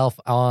myself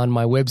on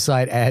my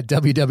website at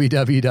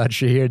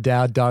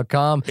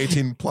www.shahirdaud.com.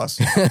 18 plus.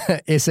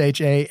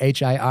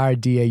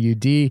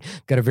 SHAHIRDAUD.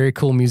 Got a very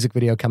cool music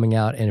video coming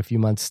out in a few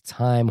months'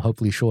 time,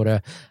 hopefully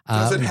shorter.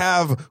 Does it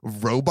have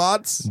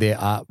robots? There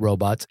are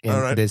robots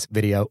in this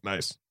video.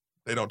 Nice.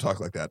 They don't talk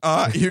like that.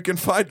 You can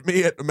find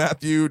me at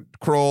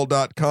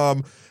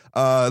MatthewKroll.com,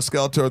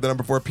 Skeletor, the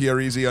number 4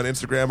 PREZ on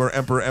Instagram, or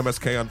Emperor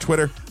MSK on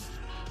Twitter.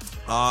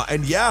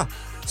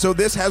 So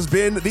this has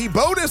been the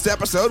bonus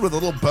episode with a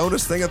little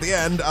bonus thing at the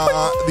end.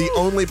 The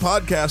only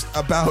podcast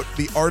about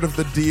The Art of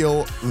the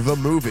Deal, the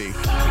movie.